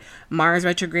retrograde, Mars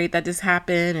retrograde that just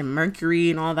happened, and Mercury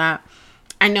and all that,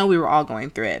 I know we were all going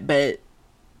through it. But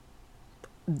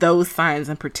those signs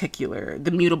in particular, the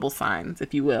mutable signs,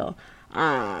 if you will,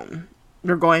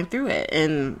 we're going through it.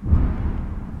 And,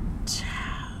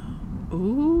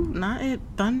 ooh, not it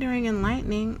thundering and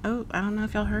lightning. Oh, I don't know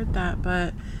if y'all heard that,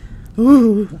 but,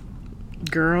 ooh,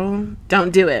 girl, don't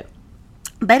do it.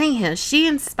 But anyhow, she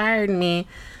inspired me.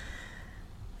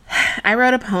 I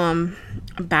wrote a poem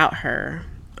about her.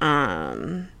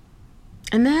 And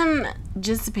then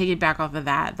just to piggyback off of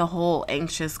that, the whole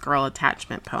anxious girl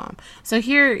attachment poem. So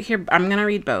here, I'm going to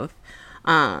read both.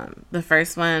 The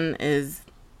first one is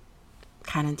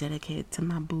kind of dedicated to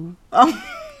my boo.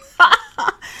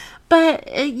 But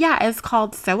it's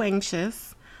called So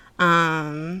Anxious.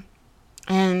 And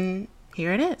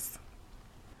here it is.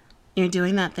 You're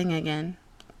doing that thing again.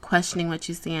 Questioning what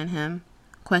you see in him,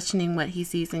 questioning what he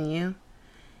sees in you,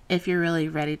 if you're really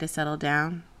ready to settle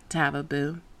down, to have a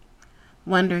boo,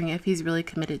 wondering if he's really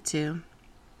committed to,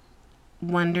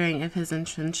 wondering if his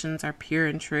intentions are pure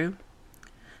and true,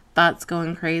 thoughts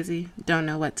going crazy, don't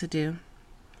know what to do,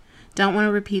 don't want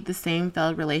to repeat the same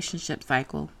failed relationship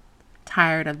cycle,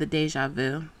 tired of the deja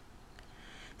vu,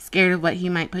 scared of what he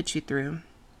might put you through.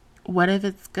 What if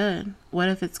it's good? What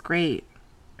if it's great?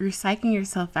 You're psyching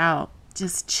yourself out.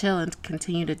 Just chill and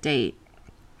continue to date.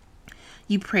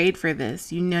 You prayed for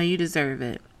this. You know you deserve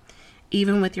it.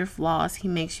 Even with your flaws, he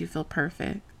makes you feel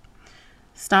perfect.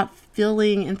 Stop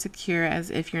feeling insecure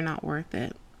as if you're not worth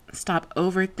it. Stop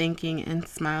overthinking and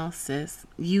smile, sis.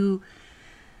 You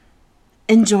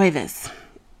enjoy this.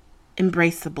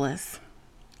 Embrace the bliss.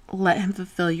 Let him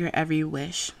fulfill your every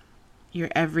wish, your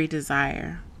every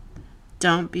desire.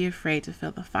 Don't be afraid to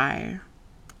feel the fire.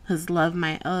 His love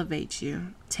might elevate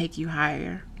you, take you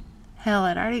higher. Hell,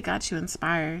 it already got you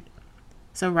inspired.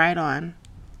 So ride on.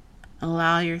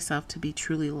 Allow yourself to be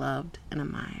truly loved and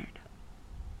admired.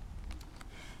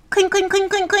 Clink, clink,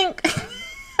 clink, clink, clink.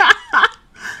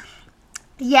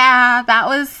 Yeah, that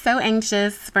was So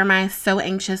Anxious for my So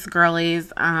Anxious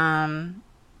girlies.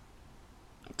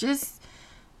 Just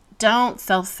don't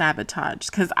self-sabotage,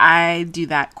 because I do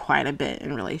that quite a bit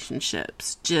in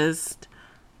relationships. Just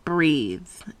breathe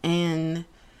and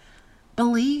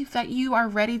believe that you are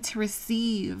ready to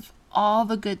receive all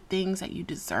the good things that you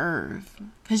deserve,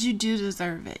 because you do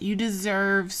deserve it. You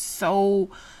deserve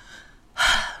so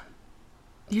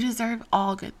You deserve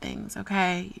all good things,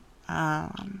 okay?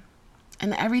 And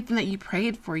everything that you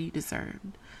prayed for, you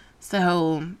deserved.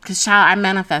 So, because child, I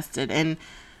manifested, and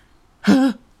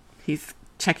he's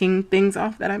checking things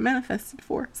off that I manifested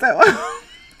for. So,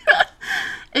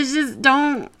 it's just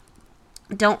don't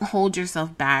hold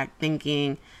yourself back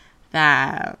thinking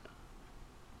that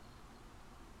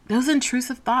those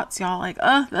intrusive thoughts, y'all, like,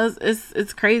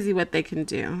 it's crazy what they can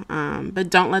do. But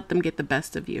don't let them get the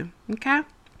best of you. Okay?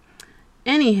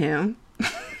 Anywho,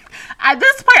 at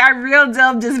this point, I real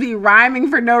deal just be rhyming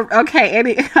for no.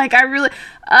 Okay,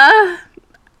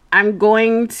 I'm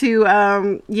going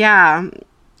to. Yeah,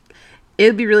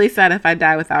 it'd be really sad if I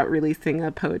die without releasing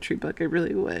a poetry book. It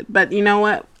really would. But you know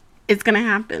what? It's gonna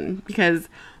happen because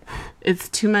it's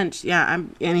too much. Yeah.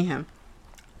 Anyhow.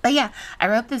 But yeah, I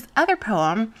wrote this other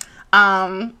poem,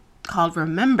 called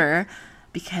 "Remember,"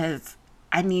 because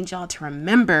I need y'all to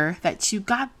remember that you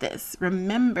got this.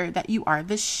 Remember that you are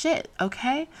the shit,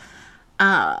 okay?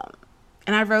 And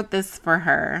I wrote this for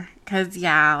her because,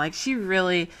 yeah, like, she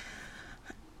really,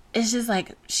 it's just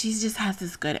like, she just has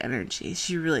this good energy.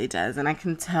 She really does. And I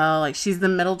can tell, like, she's the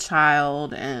middle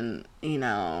child, and, you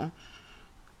know,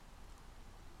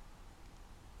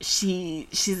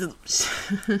 she's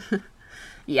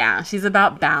yeah, she's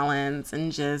about balance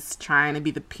and just trying to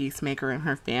be the peacemaker in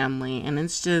her family. And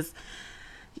it's just,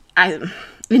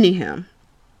 anywho,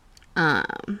 I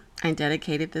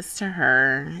dedicated this to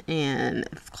her, and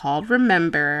it's called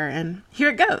 "Remember," and here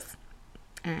it goes.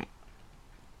 All right.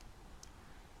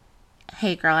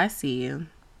 Hey girl, I see you.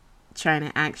 Trying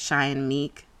to act shy and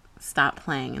meek. Stop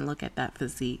playing and look at that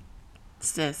physique.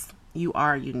 Sis, you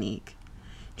are unique.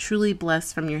 Truly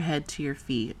blessed from your head to your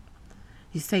feet.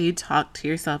 You say you talk to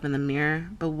yourself in the mirror,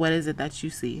 but what is it that you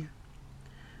see?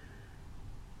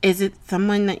 Is it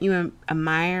someone that you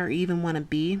admire or even want to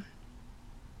be?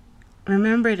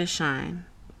 Remember to shine,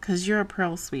 'cause you're a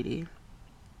pearl, sweetie.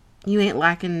 You ain't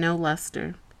lacking no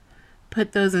luster.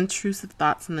 Put those intrusive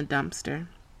thoughts in the dumpster.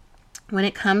 When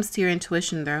it comes to your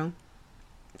intuition, though,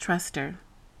 trust her.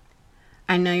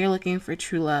 I know you're looking for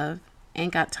true love.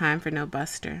 Ain't got time for no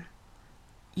buster.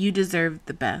 You deserve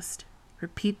the best.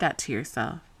 Repeat that to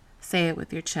yourself. Say it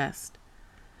with your chest.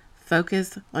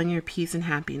 Focus on your peace and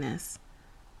happiness.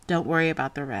 Don't worry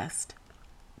about the rest.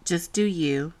 Just do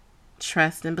you.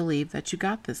 Trust and believe that you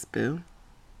got this, boo.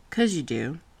 'Cause you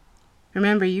do.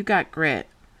 Remember, you got grit.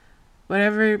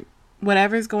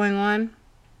 Whatever's going on,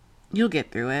 you'll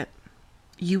get through it.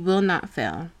 You will not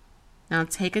fail. Now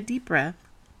take a deep breath.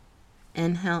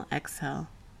 Inhale, exhale.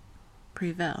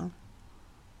 Prevail.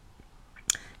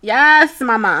 Yes,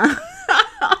 mama.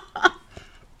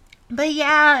 But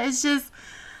yeah, it's just,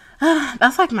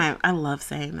 that's like I love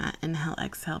saying that. Inhale,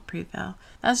 exhale, prevail.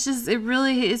 That's just, it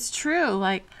really is true.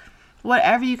 Like,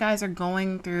 whatever you guys are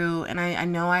going through, and I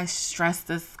know I stress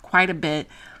this quite a bit,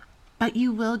 but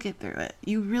you will get through it.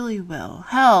 You really will.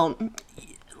 Hell,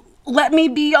 let me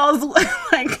be y'all's,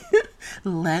 like,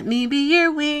 let me be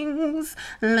your wings.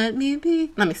 Let me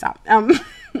stop.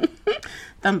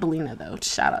 Thumbelina, though.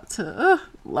 Shout out to,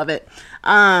 love it.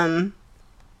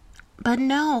 But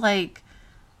no, like,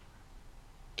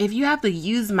 if you have to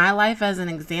use my life as an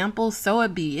example, so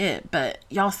it be it. But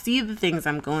y'all see the things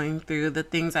I'm going through, the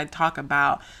things I talk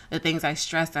about, the things I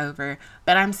stress over,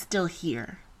 but I'm still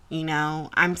here, you know?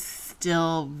 I'm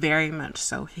still very much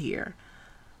so here,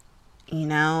 you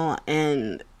know?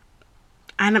 And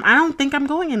I don't think I'm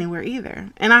going anywhere either.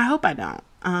 And I hope I don't.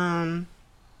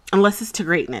 Unless it's to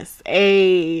greatness.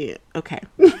 Okay.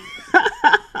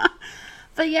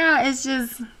 But yeah, it's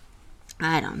just,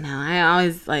 I don't know. I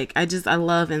always I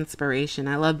love inspiration.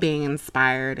 I love being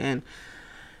inspired. And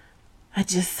I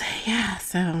just, yeah,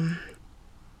 so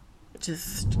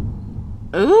just,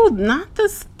 y'all,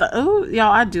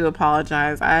 I do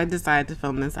apologize. I decided to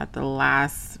film this at the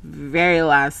very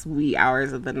last wee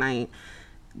hours of the night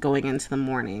going into the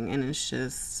morning. And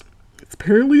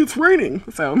apparently it's raining.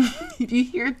 So if you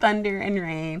hear thunder and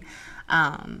rain,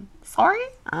 sorry.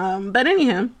 But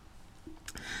anyhow,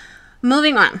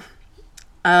 moving on.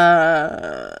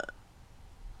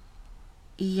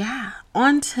 Yeah,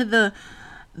 on to the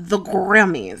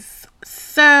Grammys.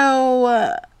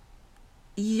 So,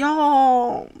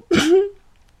 y'all,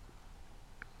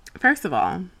 first of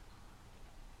all,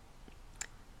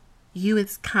 you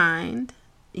is kind,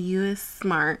 you is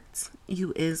smart,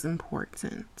 you is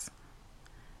important.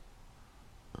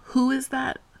 Who is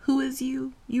that? Who is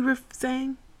you? You were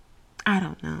saying? I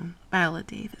don't know. Viola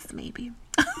Davis, maybe.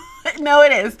 No,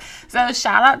 it is. So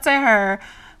shout out to her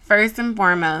first and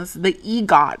foremost. The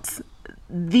EGOT,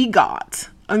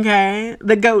 okay,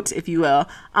 the GOAT, if you will.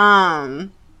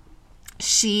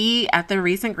 she, at the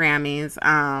recent Grammys,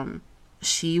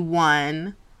 she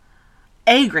won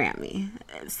a Grammy,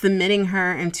 submitting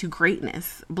her into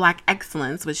greatness, Black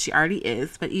excellence, which she already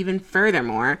is, but even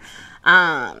furthermore,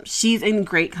 she's in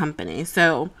great company.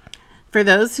 So for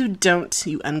those who don't,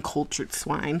 you uncultured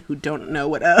swine, who don't know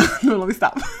what no, let me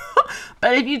stop.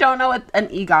 But if you don't know what an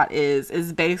EGOT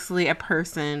is basically a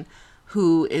person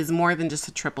who is more than just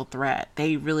a triple threat.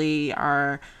 They really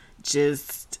are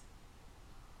just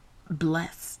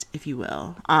blessed, if you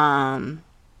will. An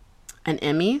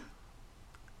Emmy,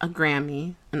 a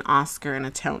Grammy, an Oscar, and a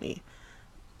Tony.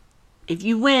 If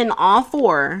you win all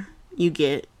four, you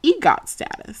get EGOT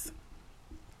status.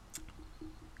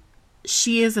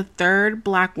 She is the third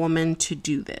Black woman to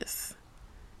do this.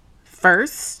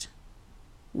 First,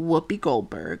 Whoopi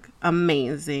Goldberg.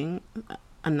 Amazing.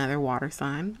 Another water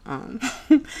sign.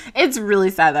 It's really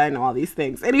sad that I know all these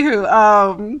things.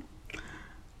 Anywho,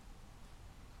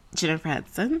 Jennifer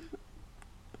Hudson.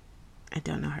 I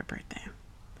don't know her birthday.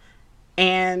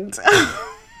 And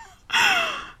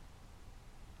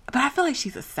but I feel like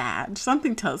she's a Sag.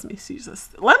 Something tells me she's a...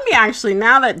 Let me actually,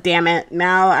 now that, damn it,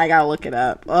 now I gotta look it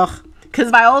up. Ugh.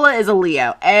 Because Viola is a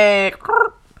Leo.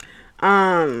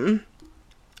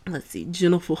 Let's see.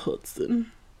 Jennifer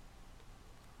Hudson.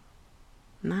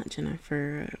 Not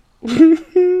Jennifer.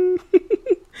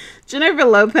 Jennifer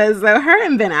Lopez, though, her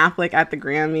and Ben Affleck at the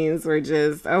Grammys were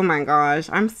just, oh my gosh,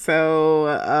 I'm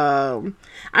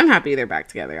happy they're back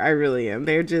together. I really am.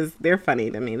 They're funny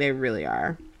to me. They really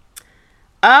are.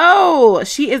 Oh,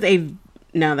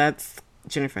 no, that's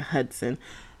Jennifer Hudson.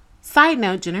 Side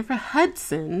note, Jennifer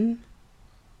Hudson.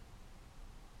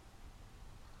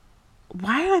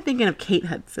 Why am I thinking of Kate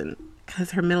Hudson?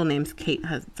 Because her middle name's Kate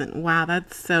Hudson. Wow,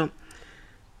 that's so...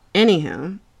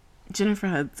 Anyhow, Jennifer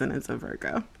Hudson is a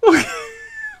Virgo.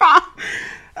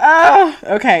 Oh,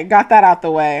 okay, got that out the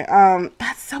way.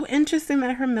 That's so interesting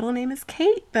that her middle name is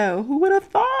Kate, though. Who would have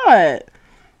thought?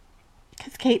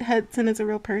 Because Kate Hudson is a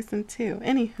real person, too.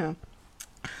 Anywho.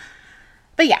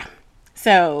 But yeah,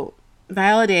 so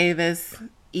Viola Davis,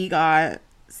 EGOT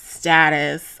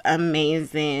status,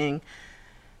 amazing.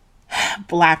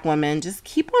 Black woman, just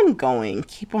keep on going.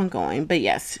 But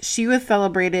yes, she was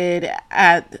celebrated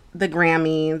at the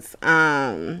Grammys.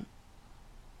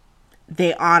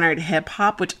 They honored hip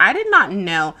hop, which I did not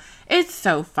know. It's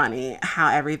so funny how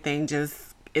everything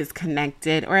just is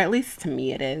connected, or at least to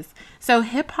me it is. So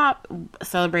hip hop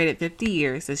celebrated 50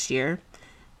 years this year.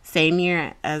 Same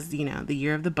year as, the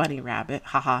year of the bunny rabbit.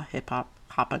 Haha, hip hop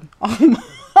hopping.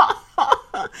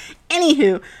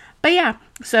 Anywho, but yeah,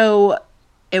 so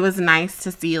it was nice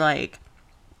to see, like,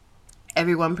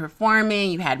 everyone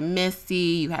performing. You had Missy,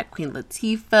 you had Queen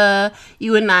Latifah,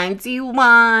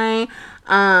 U9DY.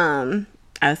 I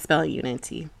was spelling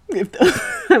Unity. I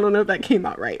don't know if that came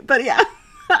out right, but yeah.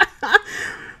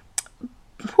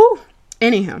 Whew.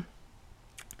 Anyhow.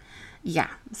 Yeah,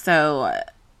 so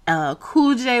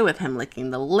Cool J with him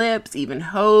licking the lips, even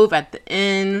Hove at the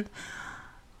end.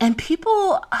 And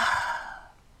people...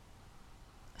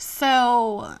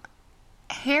 So...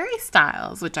 Harry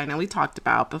Styles, which I know we talked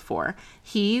about before,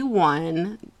 he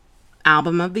won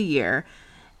Album of the Year,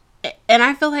 and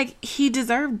I feel like he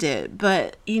deserved it.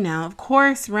 But, of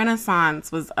course,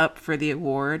 Renaissance was up for the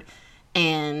award,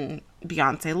 and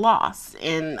Beyonce lost.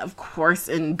 And, of course,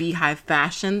 in Beehive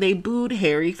fashion, they booed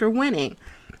Harry for winning.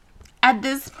 At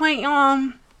this point,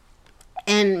 y'all,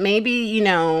 and maybe,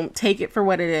 take it for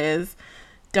what it is.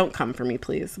 Don't come for me,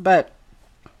 please. But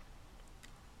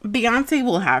Beyonce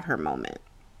will have her moment.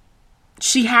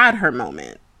 She had her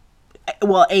moment.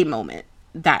 Well, a moment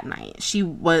that night. She's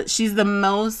the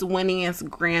most winningest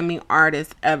Grammy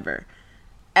artist ever.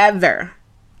 Ever.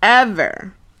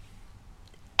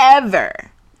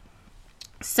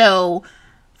 So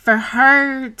for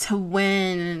her to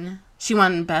win, she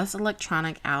won Best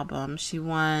Electronic Album. She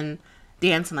won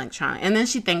Dance Electronic. And then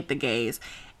she thanked the gays.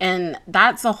 And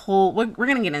that's a whole... We're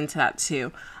going to get into that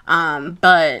too.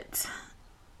 But...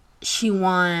 She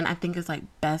won, I think it's like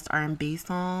Best R&B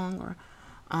Song, or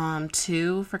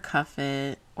 2 for Cuff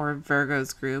It, or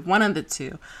Virgo's Groove, one of the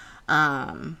two.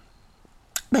 But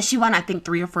she won, I think,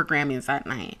 3 or 4 Grammys that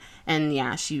night. And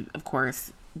yeah, she, of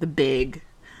course,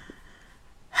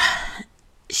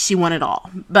 she won it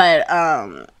all.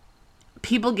 But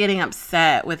people getting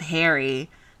upset with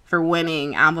Harry for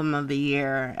winning Album of the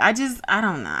Year, I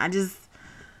don't know.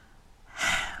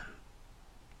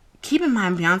 Keep in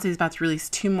mind, Beyonce is about to release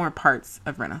 2 more parts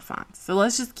of Renaissance. So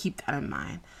let's just keep that in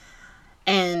mind.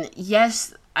 And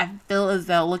yes, I feel as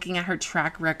though looking at her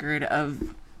track record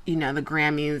of the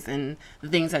Grammys and the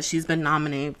things that she's been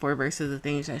nominated for versus the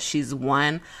things that she's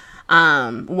won,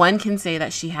 one can say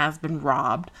that she has been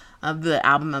robbed of the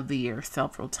album of the year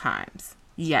several times.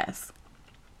 Yes.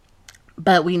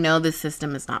 But we know the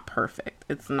system is not perfect.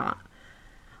 It's not.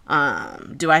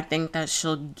 Do I think that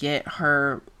she'll get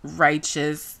her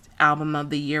righteous album of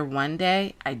the year one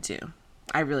day? I do.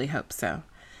 I really hope so.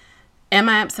 Am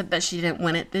I upset that she didn't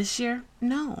win it this year?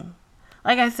 No.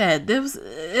 Like I said,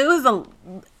 the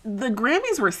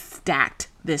Grammys were stacked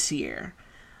this year.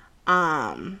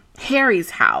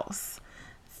 Harry's House,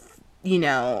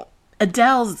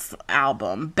 Adele's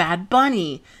album, Bad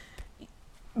Bunny,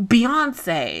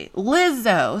 Beyonce,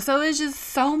 Lizzo. So it's just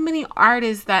so many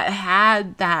artists that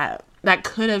had that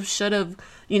could have, should have,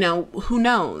 who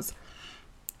knows.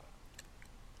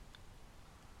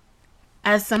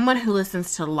 As someone who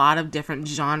listens to a lot of different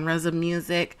genres of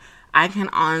music, I can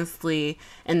honestly,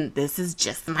 and this is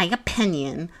just my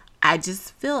opinion, I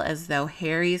just feel as though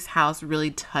Harry's House really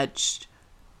touched.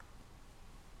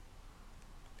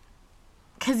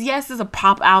 Because yes, it's a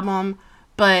pop album,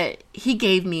 but he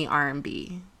gave me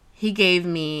R&B. He gave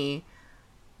me,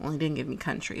 well, he didn't give me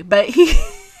country, but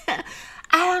I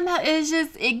don't know,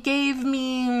 it gave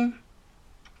me,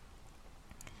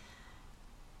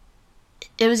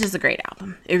 it was just a great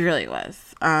album. It really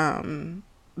was.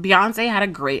 Beyonce had a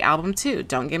great album too.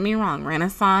 Don't get me wrong.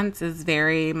 Renaissance is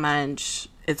very much,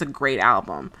 it's a great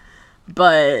album.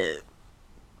 But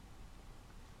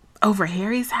over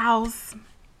Harry's House,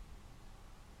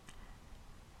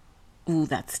 ooh,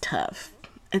 that's tough.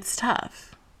 It's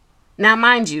tough. Now,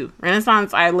 mind you,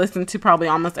 Renaissance I listen to probably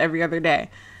almost every other day.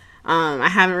 I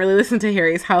haven't really listened to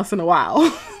Harry's House in a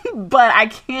while. But I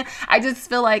just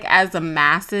feel like as the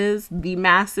masses,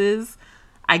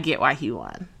 I get why he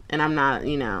won. And I'm not,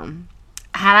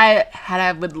 had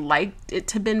I would like it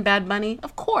to have been Bad Bunny,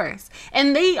 of course.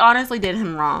 And they honestly did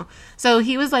him wrong. So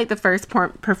he was like the first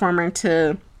performer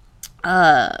to,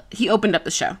 he opened up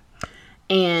the show.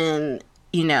 And,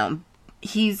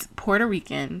 he's Puerto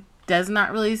Rican, does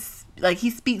not really, he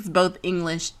speaks both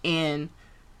English and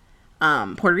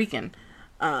Puerto Rican.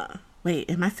 Wait,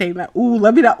 am I saying that? Ooh,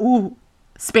 let me not, ooh,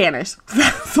 Spanish.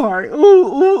 Sorry.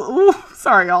 Ooh,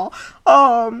 sorry, y'all.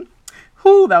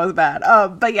 Ooh, that was bad.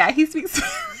 But yeah, he speaks,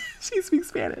 she speaks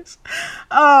Spanish.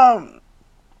 But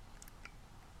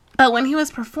when he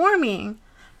was performing,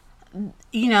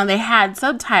 they had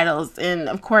subtitles, and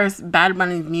of course, Bad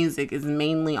Bunny's music is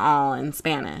mainly all in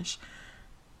Spanish.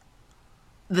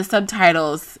 The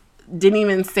subtitles didn't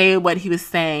even say what he was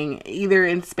saying, either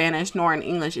in Spanish nor in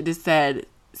English. It just said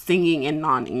singing in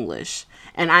non-English.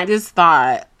 And I just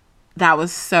thought that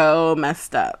was so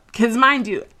messed up. Because mind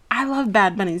you, I love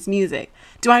Bad Bunny's music.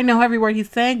 Do I know every word he's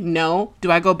saying? No.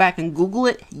 Do I go back and Google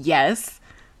it? Yes.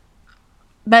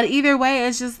 But either way,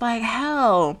 it's just like,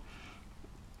 hell,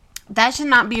 that should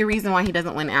not be a reason why he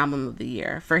doesn't win Album of the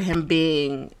Year. For him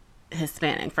being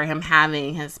Hispanic, for him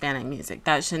having Hispanic music.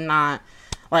 That should not,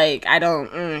 I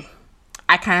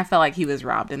kind of felt like he was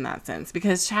robbed in that sense.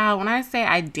 Because, child, when I say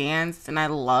I danced and I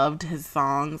loved his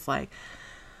songs,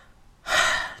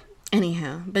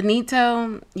 anywho,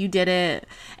 Benito, you did it.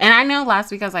 And I know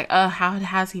last week I was like, how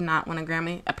has he not won a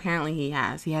Grammy? Apparently he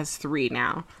has. He has 3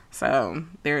 now. So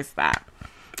there's that.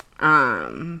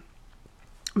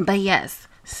 But yes,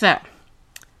 so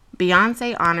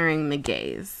Beyonce honoring the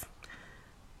gays.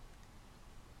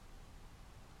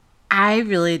 I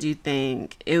really do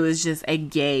think it was just a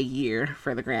gay year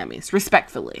for the Grammys,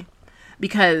 respectfully.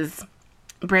 Because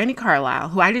Brandi Carlile,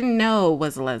 who I didn't know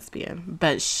was a lesbian,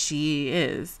 but she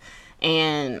is,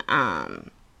 and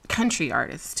country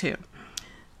artist too.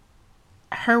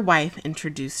 Her wife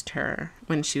introduced her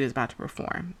when she was about to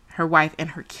perform. Her wife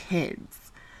and her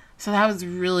kids. So that was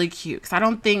really cute. Because I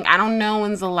don't know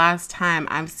when's the last time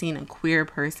I've seen a queer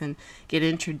person get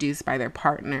introduced by their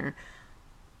partner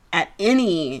at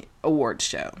any award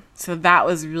show. So that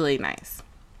was really nice.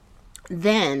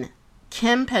 Then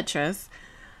Kim Petras,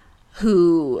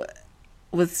 who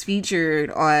was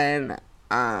featured on,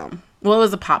 it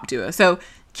was a pop duo. So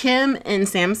Kim and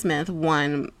Sam Smith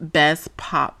won Best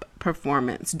Pop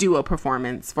Performance, Duo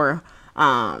Performance for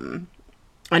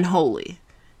Unholy.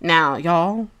 Now,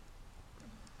 y'all,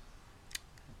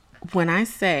 when I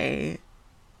say,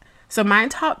 so my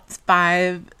top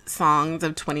 5 songs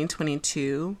of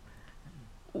 2022,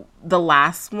 the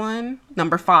last one,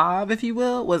 number 5, if you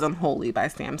will, was Unholy by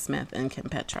Sam Smith and Kim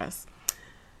Petras.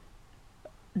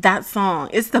 That song,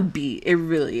 it's the beat. It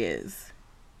really is.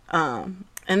 And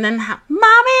then, Mommy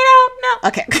don't know.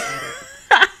 Okay.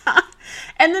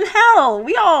 And then, hell,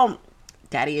 we all,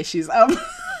 daddy issues. But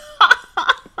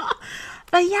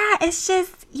yeah,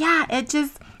 it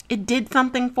just, it did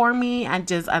something for me. I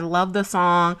love the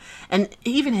song. And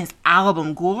even his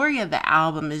album, Gloria, the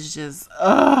album is just,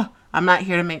 I'm not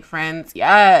here to make friends.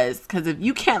 Yes. Because if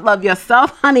you can't love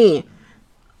yourself, honey.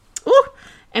 Ooh.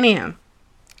 Anyhow,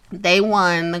 they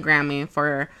won the Grammy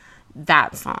for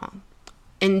that song.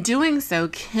 In doing so,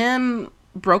 Kim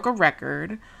broke a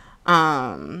record.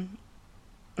 No,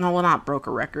 well, not broke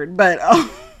a record, but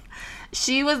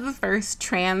she was the first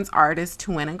trans artist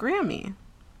to win a Grammy.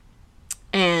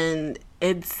 And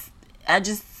it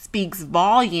just speaks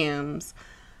volumes.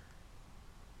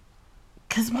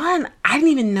 Because one, I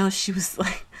didn't even know she was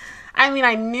like, I mean,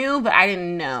 I knew, but I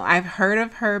didn't know. I've heard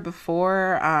of her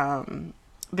before.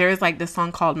 There's like this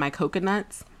song called My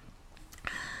Coconuts.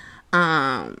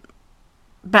 But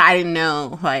I didn't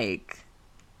know, like,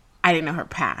 I didn't know her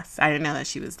past. I didn't know that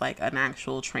she was like an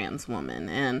actual trans woman.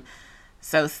 And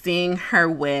so seeing her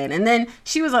win, and then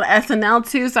she was on SNL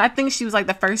too. So I think she was like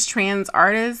the first trans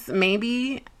artist,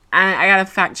 maybe. I gotta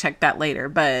fact check that later,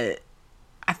 but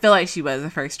I feel like she was the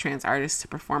first trans artist to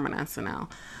perform on SNL.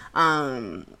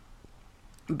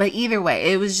 But either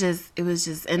way, it was just,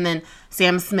 and then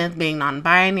Sam Smith being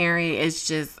non-binary, it's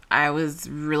just, and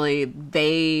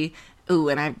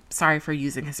I'm sorry for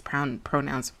using his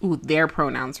pronouns. Their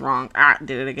pronouns wrong.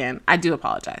 Did it again. I do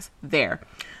apologize. There.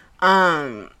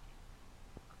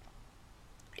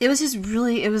 It was just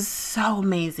really, it was so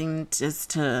amazing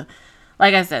just to,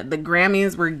 like I said, the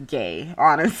Grammys were gay,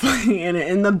 honestly,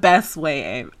 in the best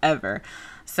way ever.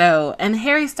 So, and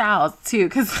Harry Styles too,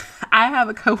 because I have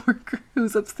a coworker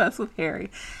who's obsessed with Harry,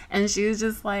 and she was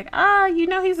just like,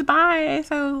 he's bi.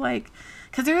 So like,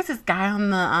 because there was this guy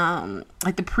on the,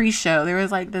 like the pre-show, there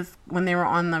was like this, when they were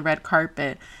on the red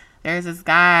carpet, there's this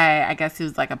guy, I guess he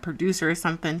was like a producer or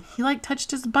something. He like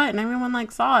touched his butt and everyone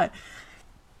like saw it.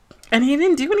 And he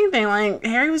didn't do anything. Like,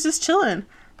 Harry was just chilling.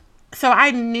 So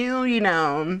I knew, he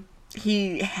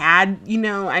had,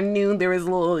 I knew there was a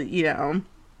little,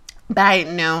 but I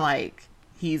didn't know, like,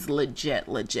 he's legit.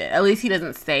 At least he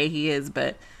doesn't say he is,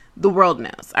 but the world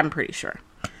knows. I'm pretty sure.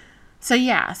 So,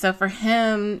 yeah. So, for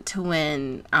him to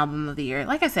win Album of the Year,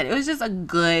 like I said, it was just a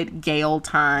good, gay old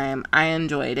time. I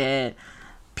enjoyed it.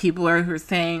 People who are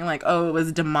saying, like, oh, it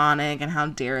was demonic and how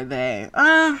dare they.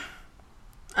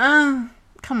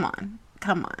 Come on.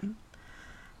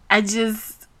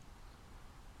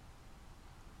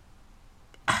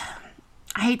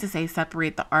 I hate to say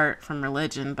separate the art from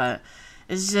religion, but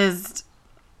it's just,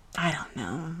 I don't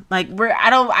know. Like, I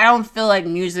don't feel like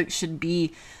music should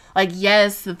be, like,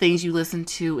 yes, the things you listen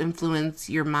to influence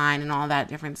your mind and all that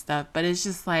different stuff, but it's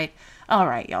just like, all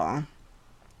right, y'all.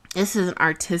 This is an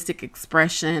artistic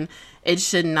expression. It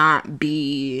should not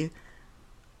be,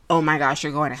 oh my gosh,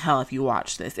 you're going to hell if you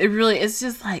watch this. It's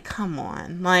just like, come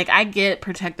on. Like, I get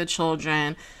protect the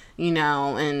children,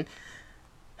 and,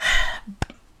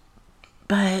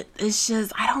 but it's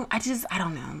just, I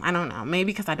don't know.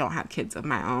 Maybe because I don't have kids of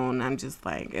my own. I'm just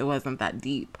like, it wasn't that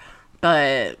deep.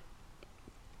 But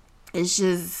it's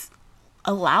just,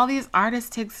 allow these artists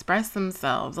to express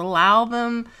themselves. Allow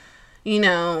them,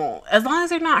 as long as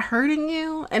they're not hurting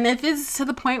you. And if it's to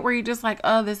the point where you're just like,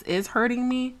 oh, this is hurting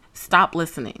me, stop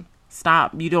listening.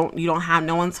 Stop. You don't have,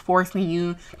 no one's forcing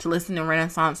you to listen to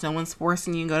Renaissance. No one's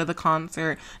forcing you to go to the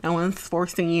concert. No one's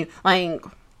forcing you, like,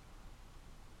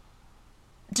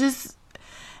 just,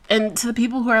 and to the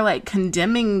people who are like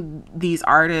condemning these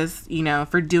artists,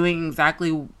 for doing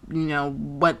exactly,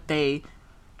 what they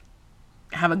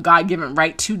have a God-given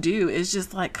right to do, it's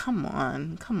just like, come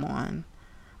on.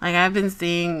 Like, I've been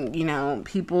seeing,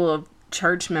 people of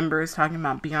church members talking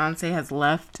about Beyonce has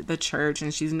left the church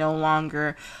and she's no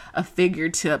longer a figure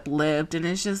to uplift. And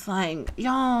it's just like,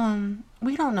 y'all,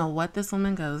 we don't know what this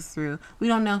woman goes through. We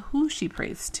don't know who she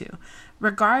prays to.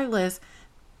 Regardless,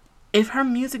 if her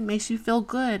music makes you feel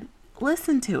good,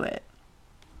 listen to it.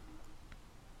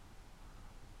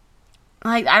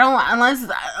 Like, I don't,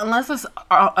 unless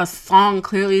a song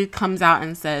clearly comes out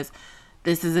and says,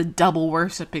 this is a double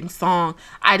worshiping song,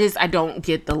 I don't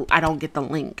get the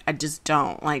link. I just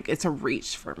don't. Like, it's a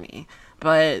reach for me.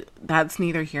 But that's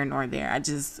neither here nor there.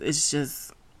 It's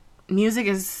just, music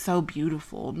is so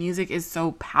beautiful. Music is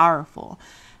so powerful.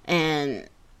 And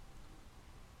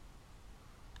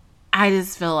I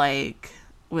just feel like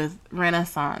with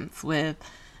Renaissance, with,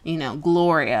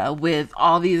 Gloria, with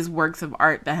all these works of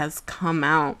art that has come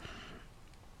out,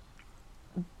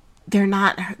 they were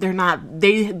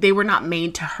not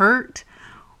made to hurt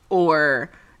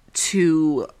or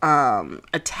to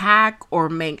attack or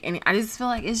make any. I just feel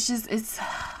like it's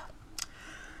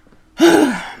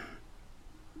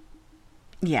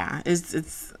yeah,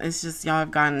 it's just, y'all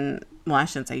have gotten, well, I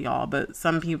shouldn't say y'all, but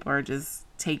some people are just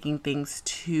taking things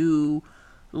too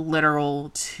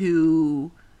literal,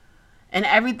 and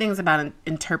everything's about an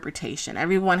interpretation.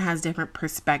 Everyone has different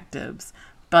perspectives,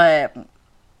 but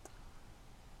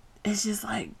it's just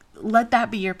like, let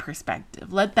that be your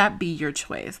perspective. Let that be your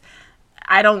choice.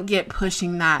 I don't get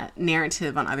pushing that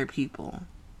narrative on other people.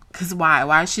 Cause why?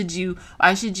 Why should you,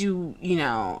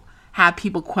 have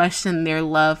people question their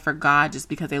love for God just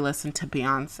because they listen to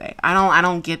Beyonce? I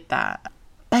don't get that.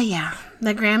 But yeah,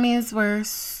 the Grammys were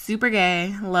super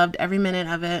gay. Loved every minute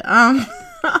of it.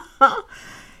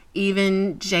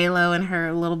 Even J-Lo and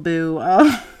her little boo.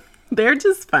 They're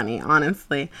just funny,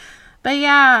 honestly. But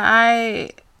yeah,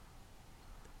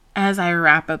 as I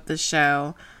wrap up the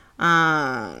show,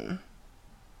 and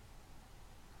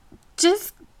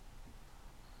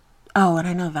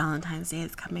I know Valentine's Day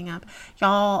is coming up.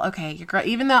 Y'all, okay, your girl,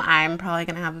 even though I'm probably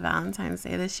going to have a Valentine's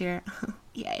Day this year,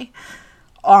 yay.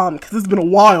 Because it's been a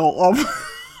while.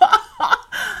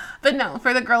 But no,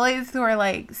 for the girlies who are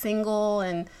like single,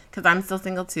 and because I'm still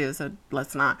single too, so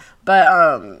let's not.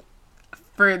 But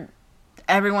for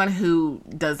everyone who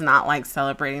does not like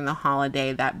celebrating the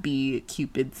holiday, that be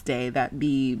Cupid's Day, that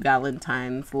be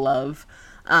Valentine's love,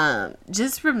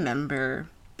 just remember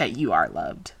that you are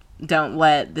loved. Don't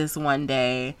let this one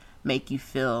day make you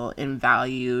feel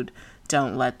invalued.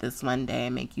 Don't let this one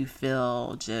day make you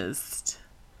feel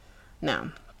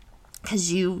no.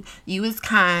 Because you is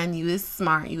kind, you is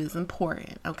smart, you is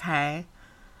important, okay?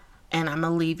 And I'm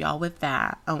going to leave y'all with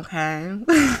that, okay?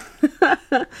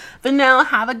 But no,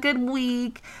 have a good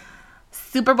week.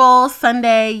 Super Bowl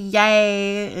Sunday,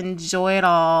 yay. Enjoy it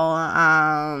all.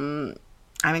 I'm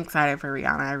excited for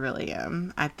Rihanna, I really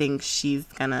am. I think she's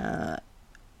gonna...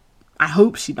 I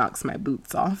hope she knocks my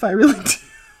boots off. I really do.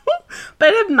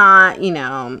 But if not,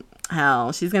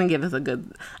 hell, she's gonna give us a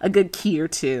good key or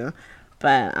two.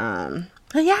 But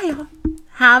yeah, y'all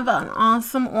have an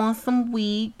awesome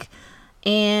week.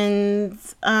 And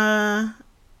shout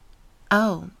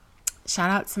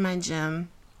out to my gym.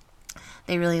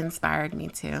 They really inspired me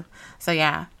too. So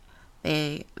yeah,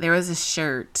 there was a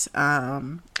shirt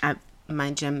at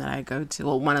my gym that I go to.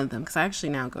 Well, one of them, because I actually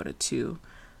now go to two.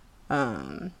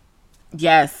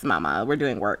 Yes, mama, we're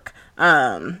doing work.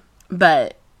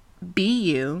 But be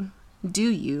you, do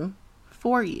you,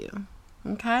 for you.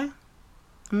 Okay?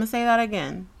 I'm going to say that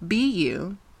again. Be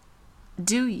you,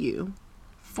 do you,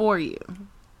 for you.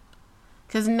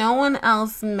 Because no one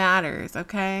else matters,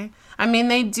 okay? I mean,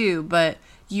 they do, but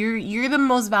you're the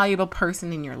most valuable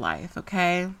person in your life,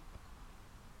 okay?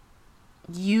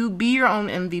 You be your own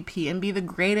MVP and be the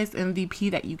greatest MVP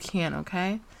that you can,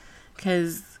 okay?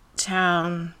 Because,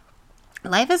 child,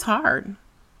 life is hard.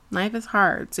 Life is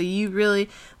hard. So you really,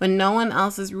 when no one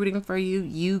else is rooting for you,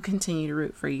 you continue to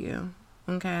root for you,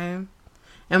 okay?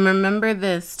 And remember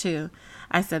this, too.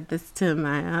 I said this to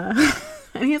my,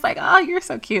 and he's like, oh, you're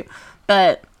so cute.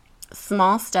 But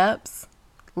small steps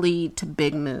lead to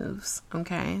big moves,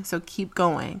 okay? So keep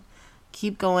going.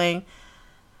 Keep going.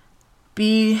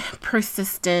 Be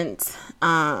persistent.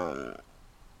 And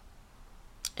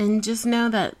just know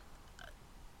that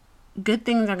good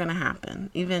things are going to happen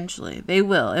eventually. They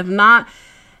will. If not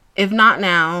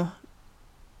now,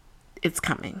 it's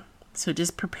coming. So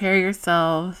just prepare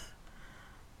yourself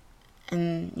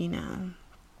and,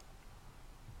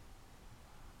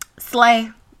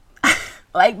 slay.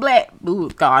 Like black. Ooh,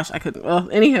 gosh, I couldn't. Well,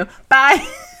 anywho, bye.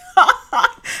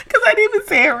 Because I didn't even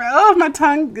say it right. Oh, my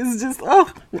tongue is just,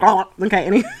 okay,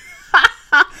 anyway.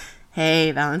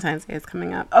 Hey, Valentine's Day is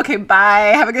coming up. Okay,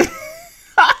 bye. Have a good...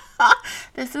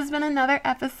 This has been another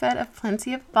episode of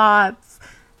Plenty of Thoughts.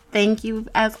 Thank you,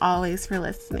 as always, for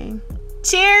listening.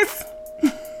 Cheers!